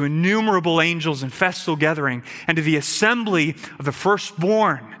 and to innumerable angels in festal gathering, and to the assembly of the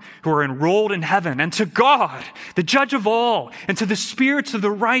firstborn who are enrolled in heaven, and to God, the judge of all, and to the spirits of the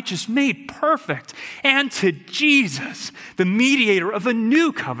righteous made perfect, and to Jesus, the mediator of a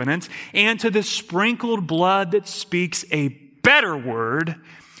new covenant, and to the sprinkled blood that speaks a better word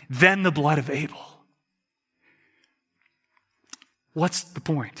than the blood of Abel. What's the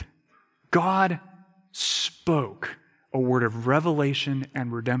point? God spoke a word of revelation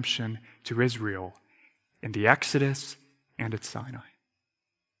and redemption to Israel in the Exodus and at Sinai.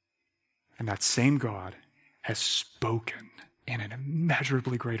 And that same God has spoken in an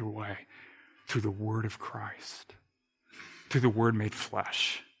immeasurably greater way through the word of Christ, through the word made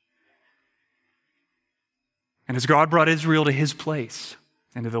flesh. And as God brought Israel to his place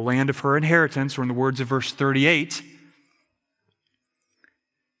and to the land of her inheritance, or in the words of verse 38,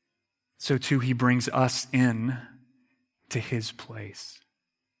 so too he brings us in to his place.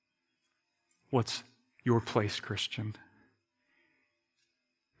 What's your place, Christian?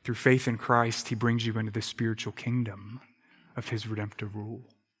 Through faith in Christ, he brings you into the spiritual kingdom of his redemptive rule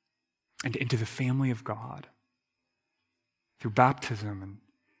and into the family of God. Through baptism and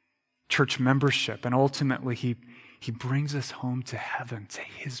church membership, and ultimately he brings us home to heaven, to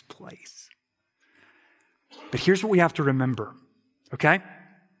his place. But here's what we have to remember, okay?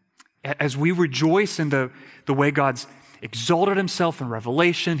 As we rejoice in the way God's exalted himself in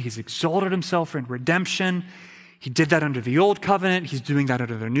Revelation, he's exalted himself in redemption. He did that under the old covenant. He's doing that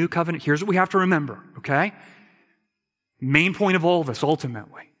under the new covenant. Here's what we have to remember, okay? Main point of all of this,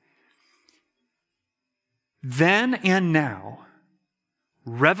 ultimately. Then and now,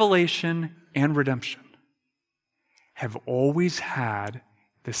 revelation and redemption have always had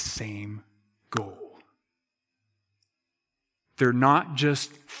the same goal. They're not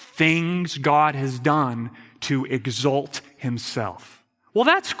just things God has done to exalt himself. Well,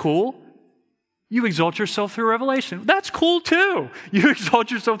 that's cool. You exalt yourself through revelation. That's cool too. You exalt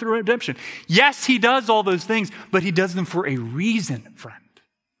yourself through redemption. Yes, he does all those things, but he does them for a reason, friend.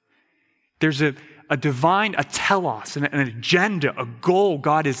 There's a divine, a telos, an agenda, a goal.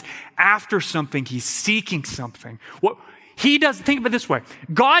 God is after something. He's seeking something. What he does, think of it this way.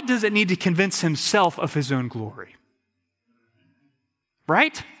 God doesn't need to convince himself of his own glory.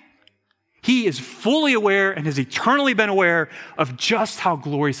 Right? He is fully aware and has eternally been aware of just how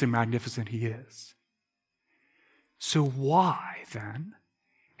glorious and magnificent he is. So why, then,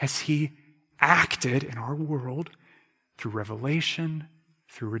 has he acted in our world through revelation,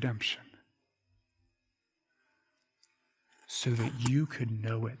 through redemption? So that you could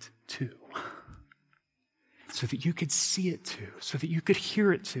know it too. So that you could see it too. So that you could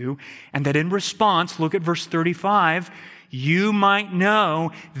hear it too. And that in response, look at verse 35, you might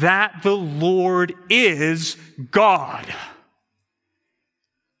know that the Lord is God.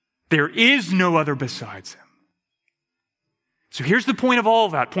 There is no other besides him. So here's the point of all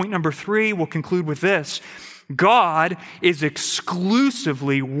of that. Point number 3, we'll conclude with this. God is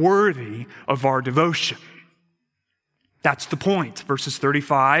exclusively worthy of our devotion. That's the point. Verses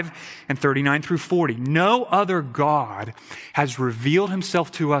 35 and 39 through 40. No other God has revealed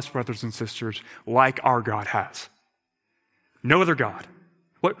himself to us, brothers and sisters, like our God has. No other God.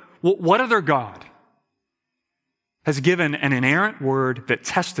 What other God has given an inerrant word that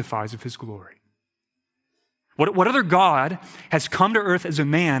testifies of his glory? What other God has come to earth as a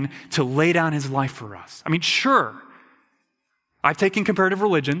man to lay down his life for us? I mean, sure, I've taken comparative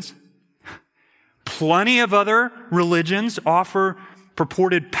religions. Plenty of other religions offer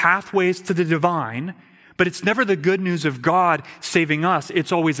purported pathways to the divine, but it's never the good news of God saving us.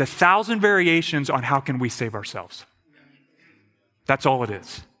 It's always 1,000 variations on how can we save ourselves. That's all it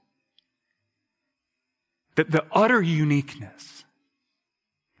is. The utter uniqueness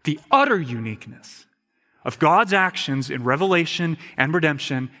of God's actions in revelation and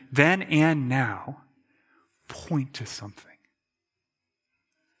redemption then and now point to something,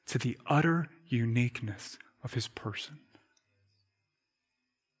 to the utter uniqueness of his person.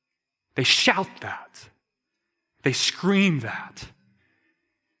 They shout that. They scream that.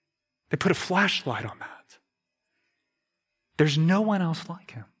 They put a flashlight on that. There's no one else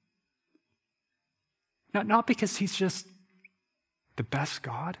like him. Not because he's just the best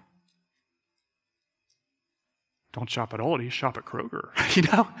God. Don't shop at Aldi, shop at Kroger,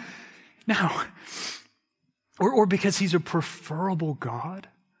 No. Or because he's a preferable God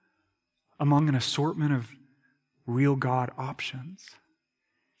among an assortment of real God options.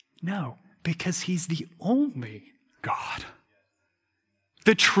 No, because he's the only God.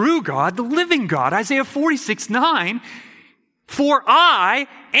 The true God, the living God. Isaiah 46:9, for I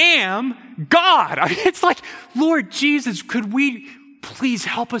am God. I mean, it's like, Lord Jesus, could we please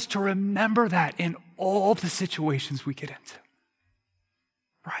help us to remember that in all the situations we get into?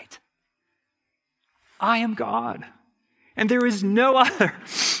 Right? I am God, and there is no other.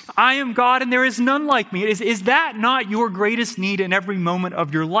 I am God, and there is none like me. Is that not your greatest need in every moment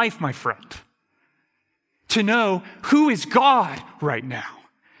of your life, my friend? To know who is God right now?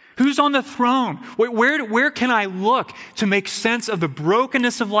 Who's on the throne? Where can I look to make sense of the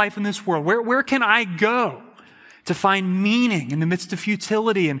brokenness of life in this world? Where can I go to find meaning in the midst of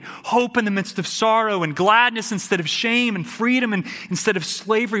futility and hope in the midst of sorrow and gladness instead of shame and freedom instead of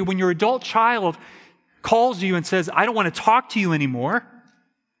slavery? When your adult child calls you and says, I don't want to talk to you anymore.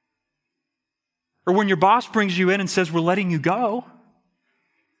 Or when your boss brings you in and says, we're letting you go.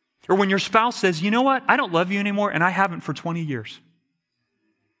 Or when your spouse says, you know what? I don't love you anymore, and I haven't for 20 years.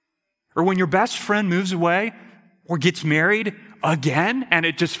 Or when your best friend moves away or gets married again, and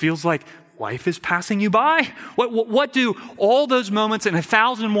it just feels like life is passing you by. What do all those moments and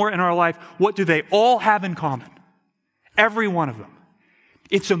 1,000 more in our life, what do they all have in common? Every one of them.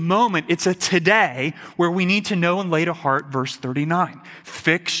 It's a moment, it's a today where we need to know and lay to heart verse 39.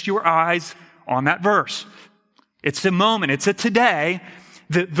 Fix your eyes on that verse. It's a moment, it's a today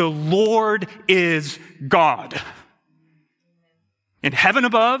that the Lord is God. In heaven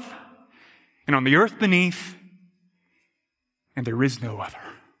above and on the earth beneath, and there is no other.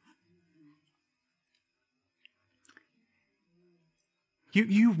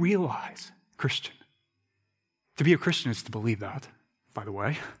 You realize, Christian, to be a Christian is to believe that, by the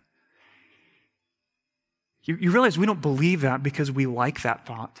way. You realize we don't believe that because we like that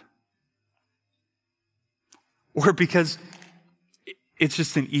thought. Or because it's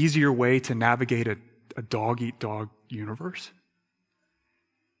just an easier way to navigate a dog-eat-dog universe.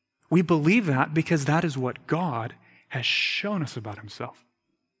 We believe that because that is what God has shown us about himself.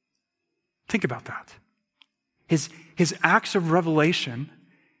 Think about that. His acts of revelation,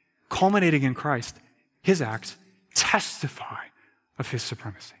 culminating in Christ, his acts testify of his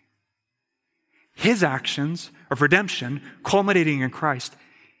supremacy. His actions of redemption, culminating in Christ,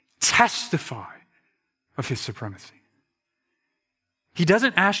 testify of his supremacy. He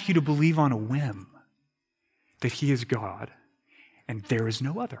doesn't ask you to believe on a whim that he is God and there is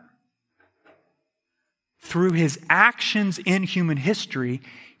no other. Through his actions in human history,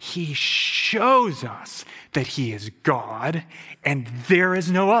 he shows us that he is God and there is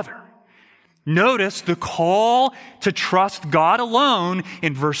no other. Notice the call to trust God alone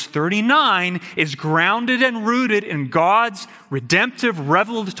in verse 39 is grounded and rooted in God's redemptive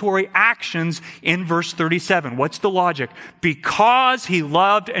revelatory actions in verse 37. What's the logic? Because he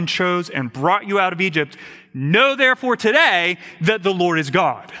loved and chose and brought you out of Egypt, know therefore today that the Lord is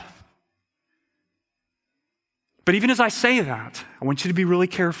God. But even as I say that, I want you to be really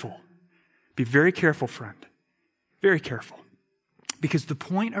careful. Be very careful, friend. Very careful. Because the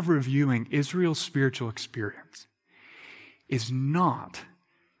point of reviewing Israel's spiritual experience is not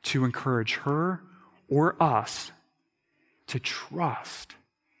to encourage her or us to trust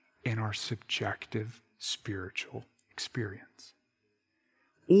in our subjective spiritual experience.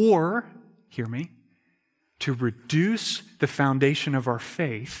 Or, hear me, to reduce the foundation of our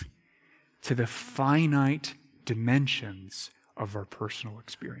faith to the finite dimensions of our personal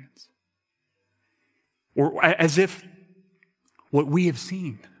experience. Or as if what we have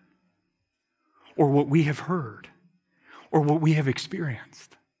seen, or what we have heard, or what we have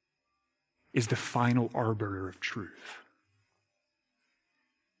experienced is the final arbiter of truth.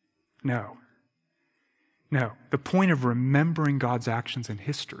 No. The point of remembering God's actions in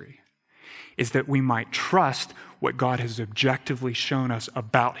history is that we might trust what God has objectively shown us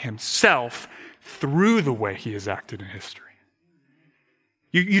about himself through the way he has acted in history.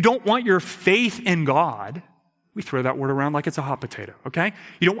 You don't want your faith in God, we throw that word around like it's a hot potato, okay?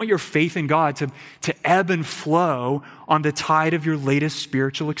 You don't want your faith in God to ebb and flow on the tide of your latest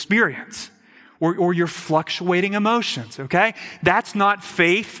spiritual experience or your fluctuating emotions, okay? That's not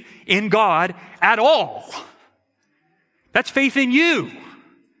faith in God at all. That's faith in you,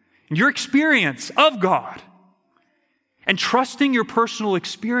 in your experience of God. And trusting your personal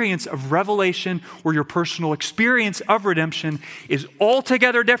experience of revelation or your personal experience of redemption is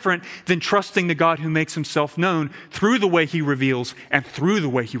altogether different than trusting the God who makes himself known through the way he reveals and through the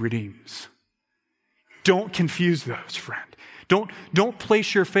way he redeems. Don't confuse those, friend. Don't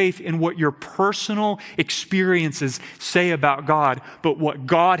place your faith in what your personal experiences say about God, but what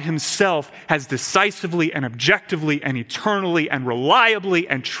God himself has decisively and objectively and eternally and reliably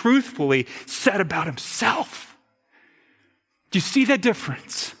and truthfully said about himself. Do you see that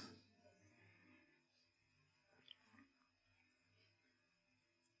difference?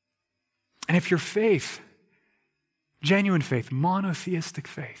 And if your faith, genuine faith, monotheistic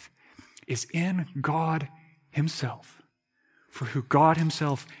faith, is in God himself, for who God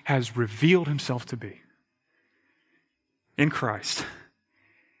himself has revealed himself to be, in Christ,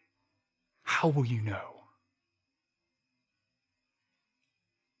 how will you know?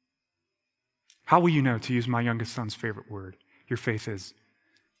 How will you know, to use my youngest son's favorite word, your faith is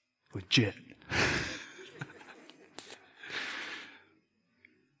legit?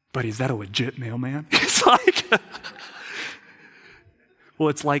 Buddy, is that a legit mailman? It's like, well,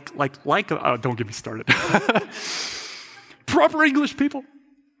 it's like, oh, don't get me started. Proper English, people.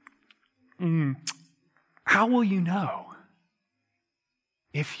 How will you know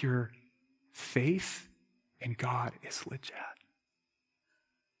if your faith in God is legit?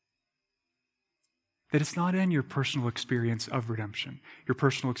 That it's not in your personal experience of redemption, your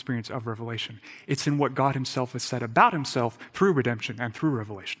personal experience of revelation. It's in what God himself has said about himself through redemption and through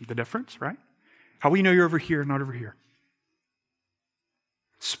revelation. The difference, right? How will you know you're over here, not over here?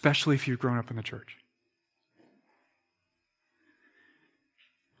 Especially if you've grown up in the church.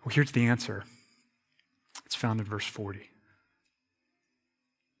 Well, here's the answer. It's found in verse 40.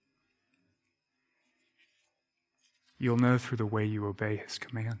 You'll know through the way you obey his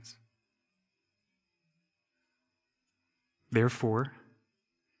commands. Therefore,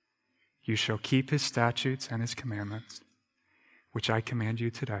 you shall keep his statutes and his commandments, which I command you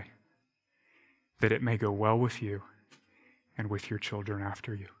today, that it may go well with you and with your children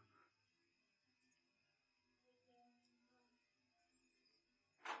after you.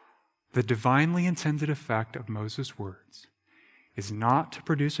 The divinely intended effect of Moses' words is not to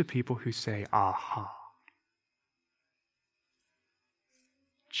produce a people who say, aha.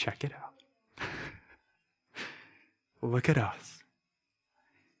 Check it out. Look at us.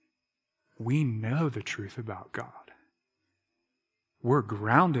 We know the truth about God. We're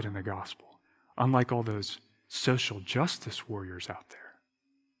grounded in the gospel, unlike all those social justice warriors out there.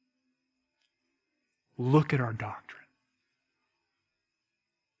 Look at our doctrine.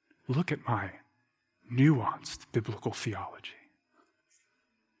 Look at my nuanced biblical theology.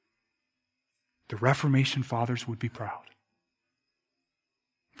 The Reformation fathers would be proud.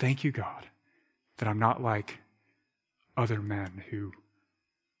 Thank you, God, that I'm not like other men who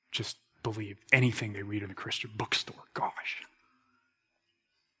just believe anything they read in a Christian bookstore. Gosh.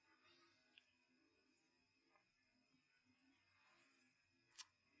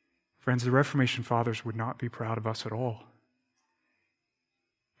 Friends, the Reformation fathers would not be proud of us at all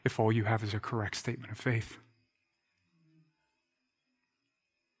if all you have is a correct statement of faith.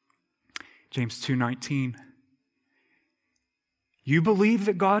 James 2:19. You believe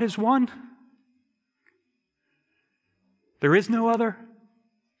that God is one? There is no other?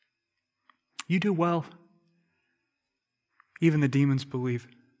 You do well. Even the demons believe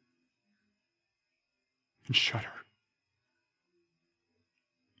and shudder.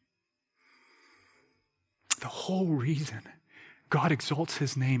 The whole reason God exalts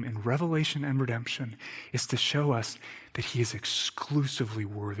his name in revelation and redemption is to show us that he is exclusively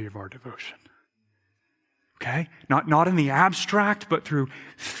worthy of our devotion. Okay? Not in the abstract, but through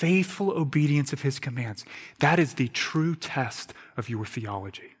faithful obedience of his commands. That is the true test of your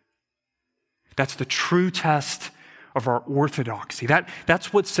theology. That's the true test of our orthodoxy.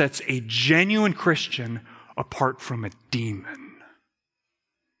 That's what sets a genuine Christian apart from a demon.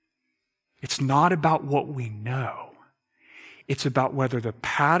 It's not about what we know. It's about whether the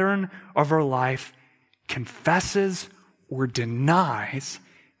pattern of our life confesses or denies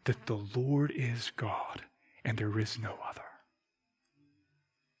that the Lord is God and there is no other.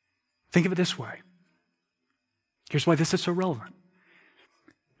 Think of it this way. Here's why this is so relevant.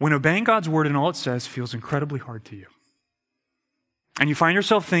 When obeying God's word and all it says feels incredibly hard to you, and you find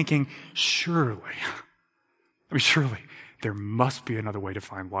yourself thinking, surely, there must be another way to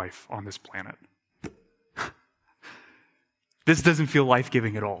find life on this planet. This doesn't feel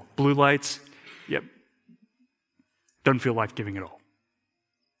life-giving at all. Blue lights, yep, doesn't feel life-giving at all.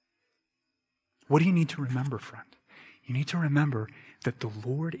 What do you need to remember, friend? You need to remember that the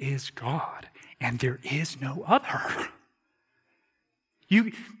Lord is God and there is no other.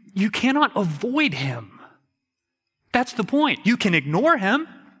 You cannot avoid him. That's the point. You can ignore him.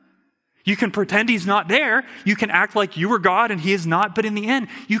 You can pretend he's not there. You can act like you are God and he is not. But in the end,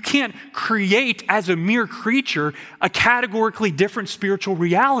 you can't create as a mere creature a categorically different spiritual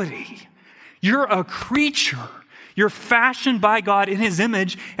reality. You're a creature. You're fashioned by God in his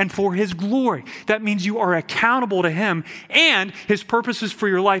image and for his glory. That means you are accountable to him and his purposes for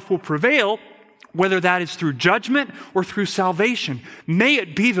your life will prevail, whether that is through judgment or through salvation. May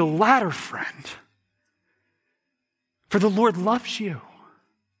it be the latter, friend. For the Lord loves you.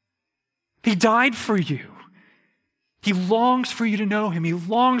 He died for you. He longs for you to know him. He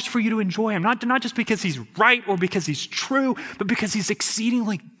longs for you to enjoy him, not just because he's right or because he's true, but because he's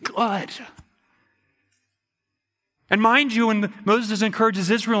exceedingly good. And mind you, when Moses encourages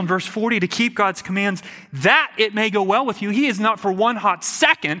Israel in verse 40 to keep God's commands, that it may go well with you, he is not for one hot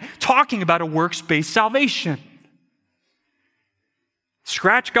second talking about a works-based salvation.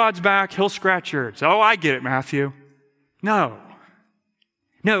 Scratch God's back, he'll scratch yours. Oh, I get it, Matthew. No,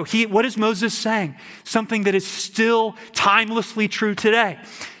 what is Moses saying? Something that is still timelessly true today.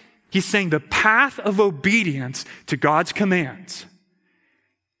 He's saying the path of obedience to God's commands,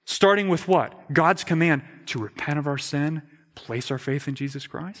 starting with what? God's command to repent of our sin, place our faith in Jesus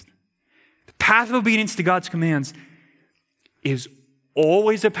Christ. The path of obedience to God's commands is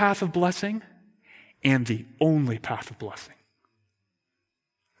always a path of blessing and the only path of blessing.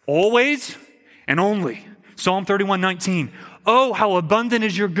 Always and only. Psalm 31:19. Oh, how abundant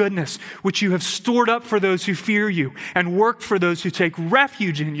is your goodness, which you have stored up for those who fear you and work for those who take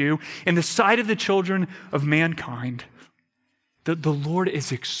refuge in you in the sight of the children of mankind. The Lord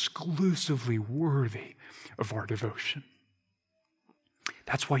is exclusively worthy of our devotion.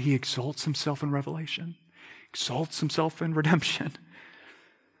 That's why he exalts himself in Revelation, exalts himself in redemption.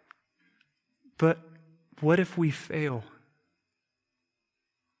 But what if we fail?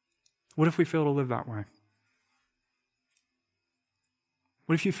 What if we fail to live that way?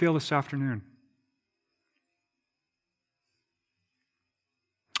 What if you fail this afternoon?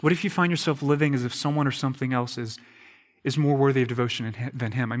 What if you find yourself living as if someone or something else is more worthy of devotion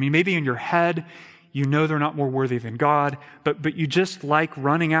than him? I mean, maybe in your head, you know they're not more worthy than God, but you just like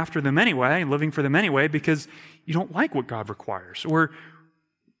running after them anyway and living for them anyway because you don't like what God requires. Or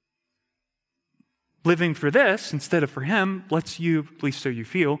living for this instead of for him lets you, at least so you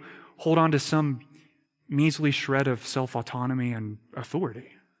feel, hold on to some measly shred of self-autonomy and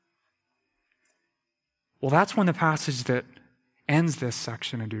authority. Well, that's when the passage that ends this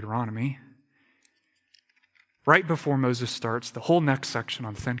section in Deuteronomy, right before Moses starts the whole next section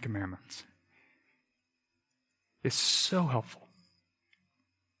on the Ten Commandments, is so helpful.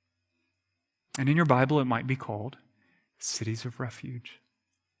 And in your Bible, it might be called cities of refuge.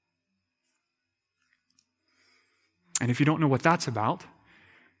 And if you don't know what that's about,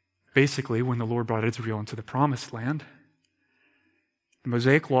 basically, when the Lord brought Israel into the Promised Land, the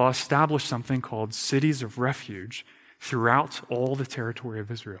Mosaic Law established something called cities of refuge throughout all the territory of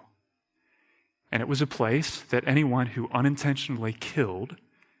Israel. And it was a place that anyone who unintentionally killed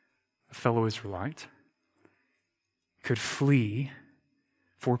a fellow Israelite could flee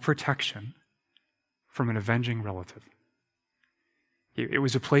for protection from an avenging relative. It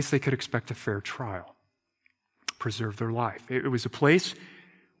was a place they could expect a fair trial, preserve their life. It was a place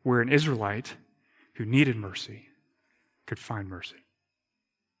where an Israelite who needed mercy could find mercy.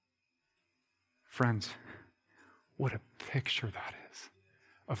 Friends, what a picture that is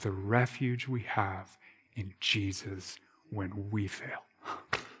of the refuge we have in Jesus when we fail.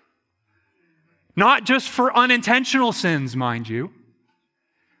 Not just for unintentional sins, mind you,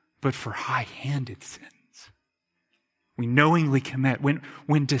 but for high-handed sins. we knowingly commit,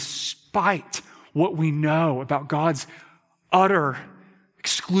 when despite what we know about God's utter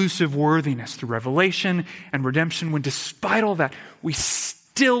exclusive worthiness through revelation and redemption, when despite all that, we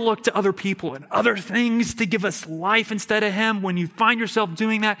still look to other people and other things to give us life instead of Him, when you find yourself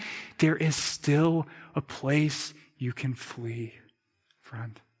doing that, there is still a place you can flee,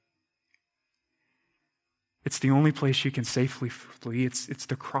 friend. It's the only place you can safely flee. It's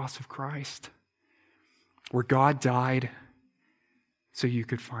the cross of Christ, where God died so you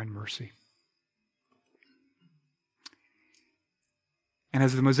could find mercy. And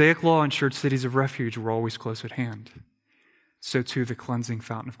as the Mosaic Law ensured cities of refuge were always close at hand, so too the cleansing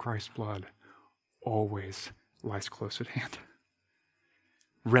fountain of Christ's blood always lies close at hand,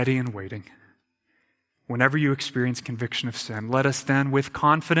 ready and waiting. Whenever you experience conviction of sin, let us then with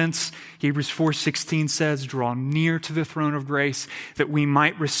confidence, Hebrews 4:16 says, draw near to the throne of grace that we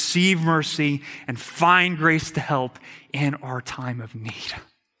might receive mercy and find grace to help in our time of need.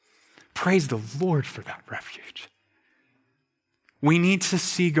 Praise the Lord for that refuge. We need to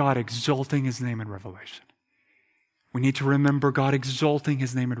see God exalting His name in Revelation. We need to remember God exalting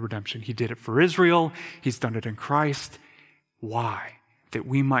His name in redemption. He did it for Israel. He's done it in Christ. Why? That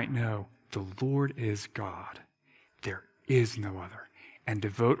we might know the Lord is God. There is no other. And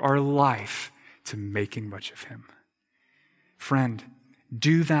devote our life to making much of Him. Friend,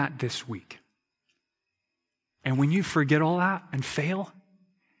 do that this week. And when you forget all that and fail,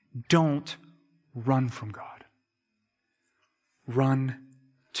 don't run from God. Run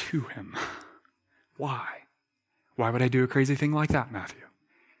to Him. Why? Why would I do a crazy thing like that, Matthew?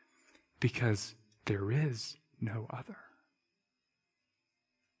 Because there is no other.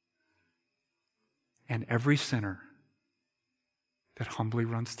 And every sinner that humbly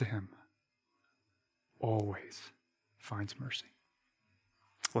runs to Him always finds mercy.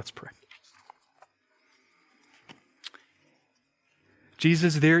 Let's pray.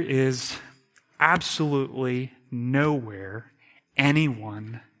 Jesus, there is absolutely nowhere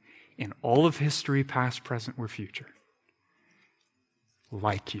anyone in all of history, past, present, or future,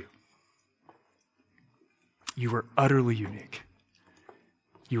 like you. You are utterly unique.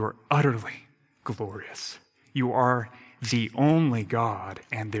 You are utterly glorious. You are the only God,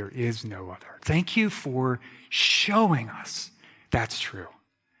 and there is no other. Thank you for showing us that's true.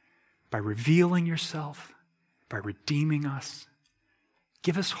 By revealing yourself, by redeeming us.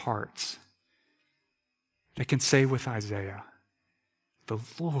 Give us hearts that can say with Isaiah, the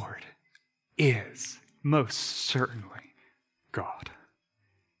Lord is most certainly God.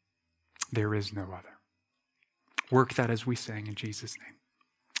 There is no other. Work that as we sang in Jesus' name.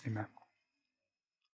 Amen.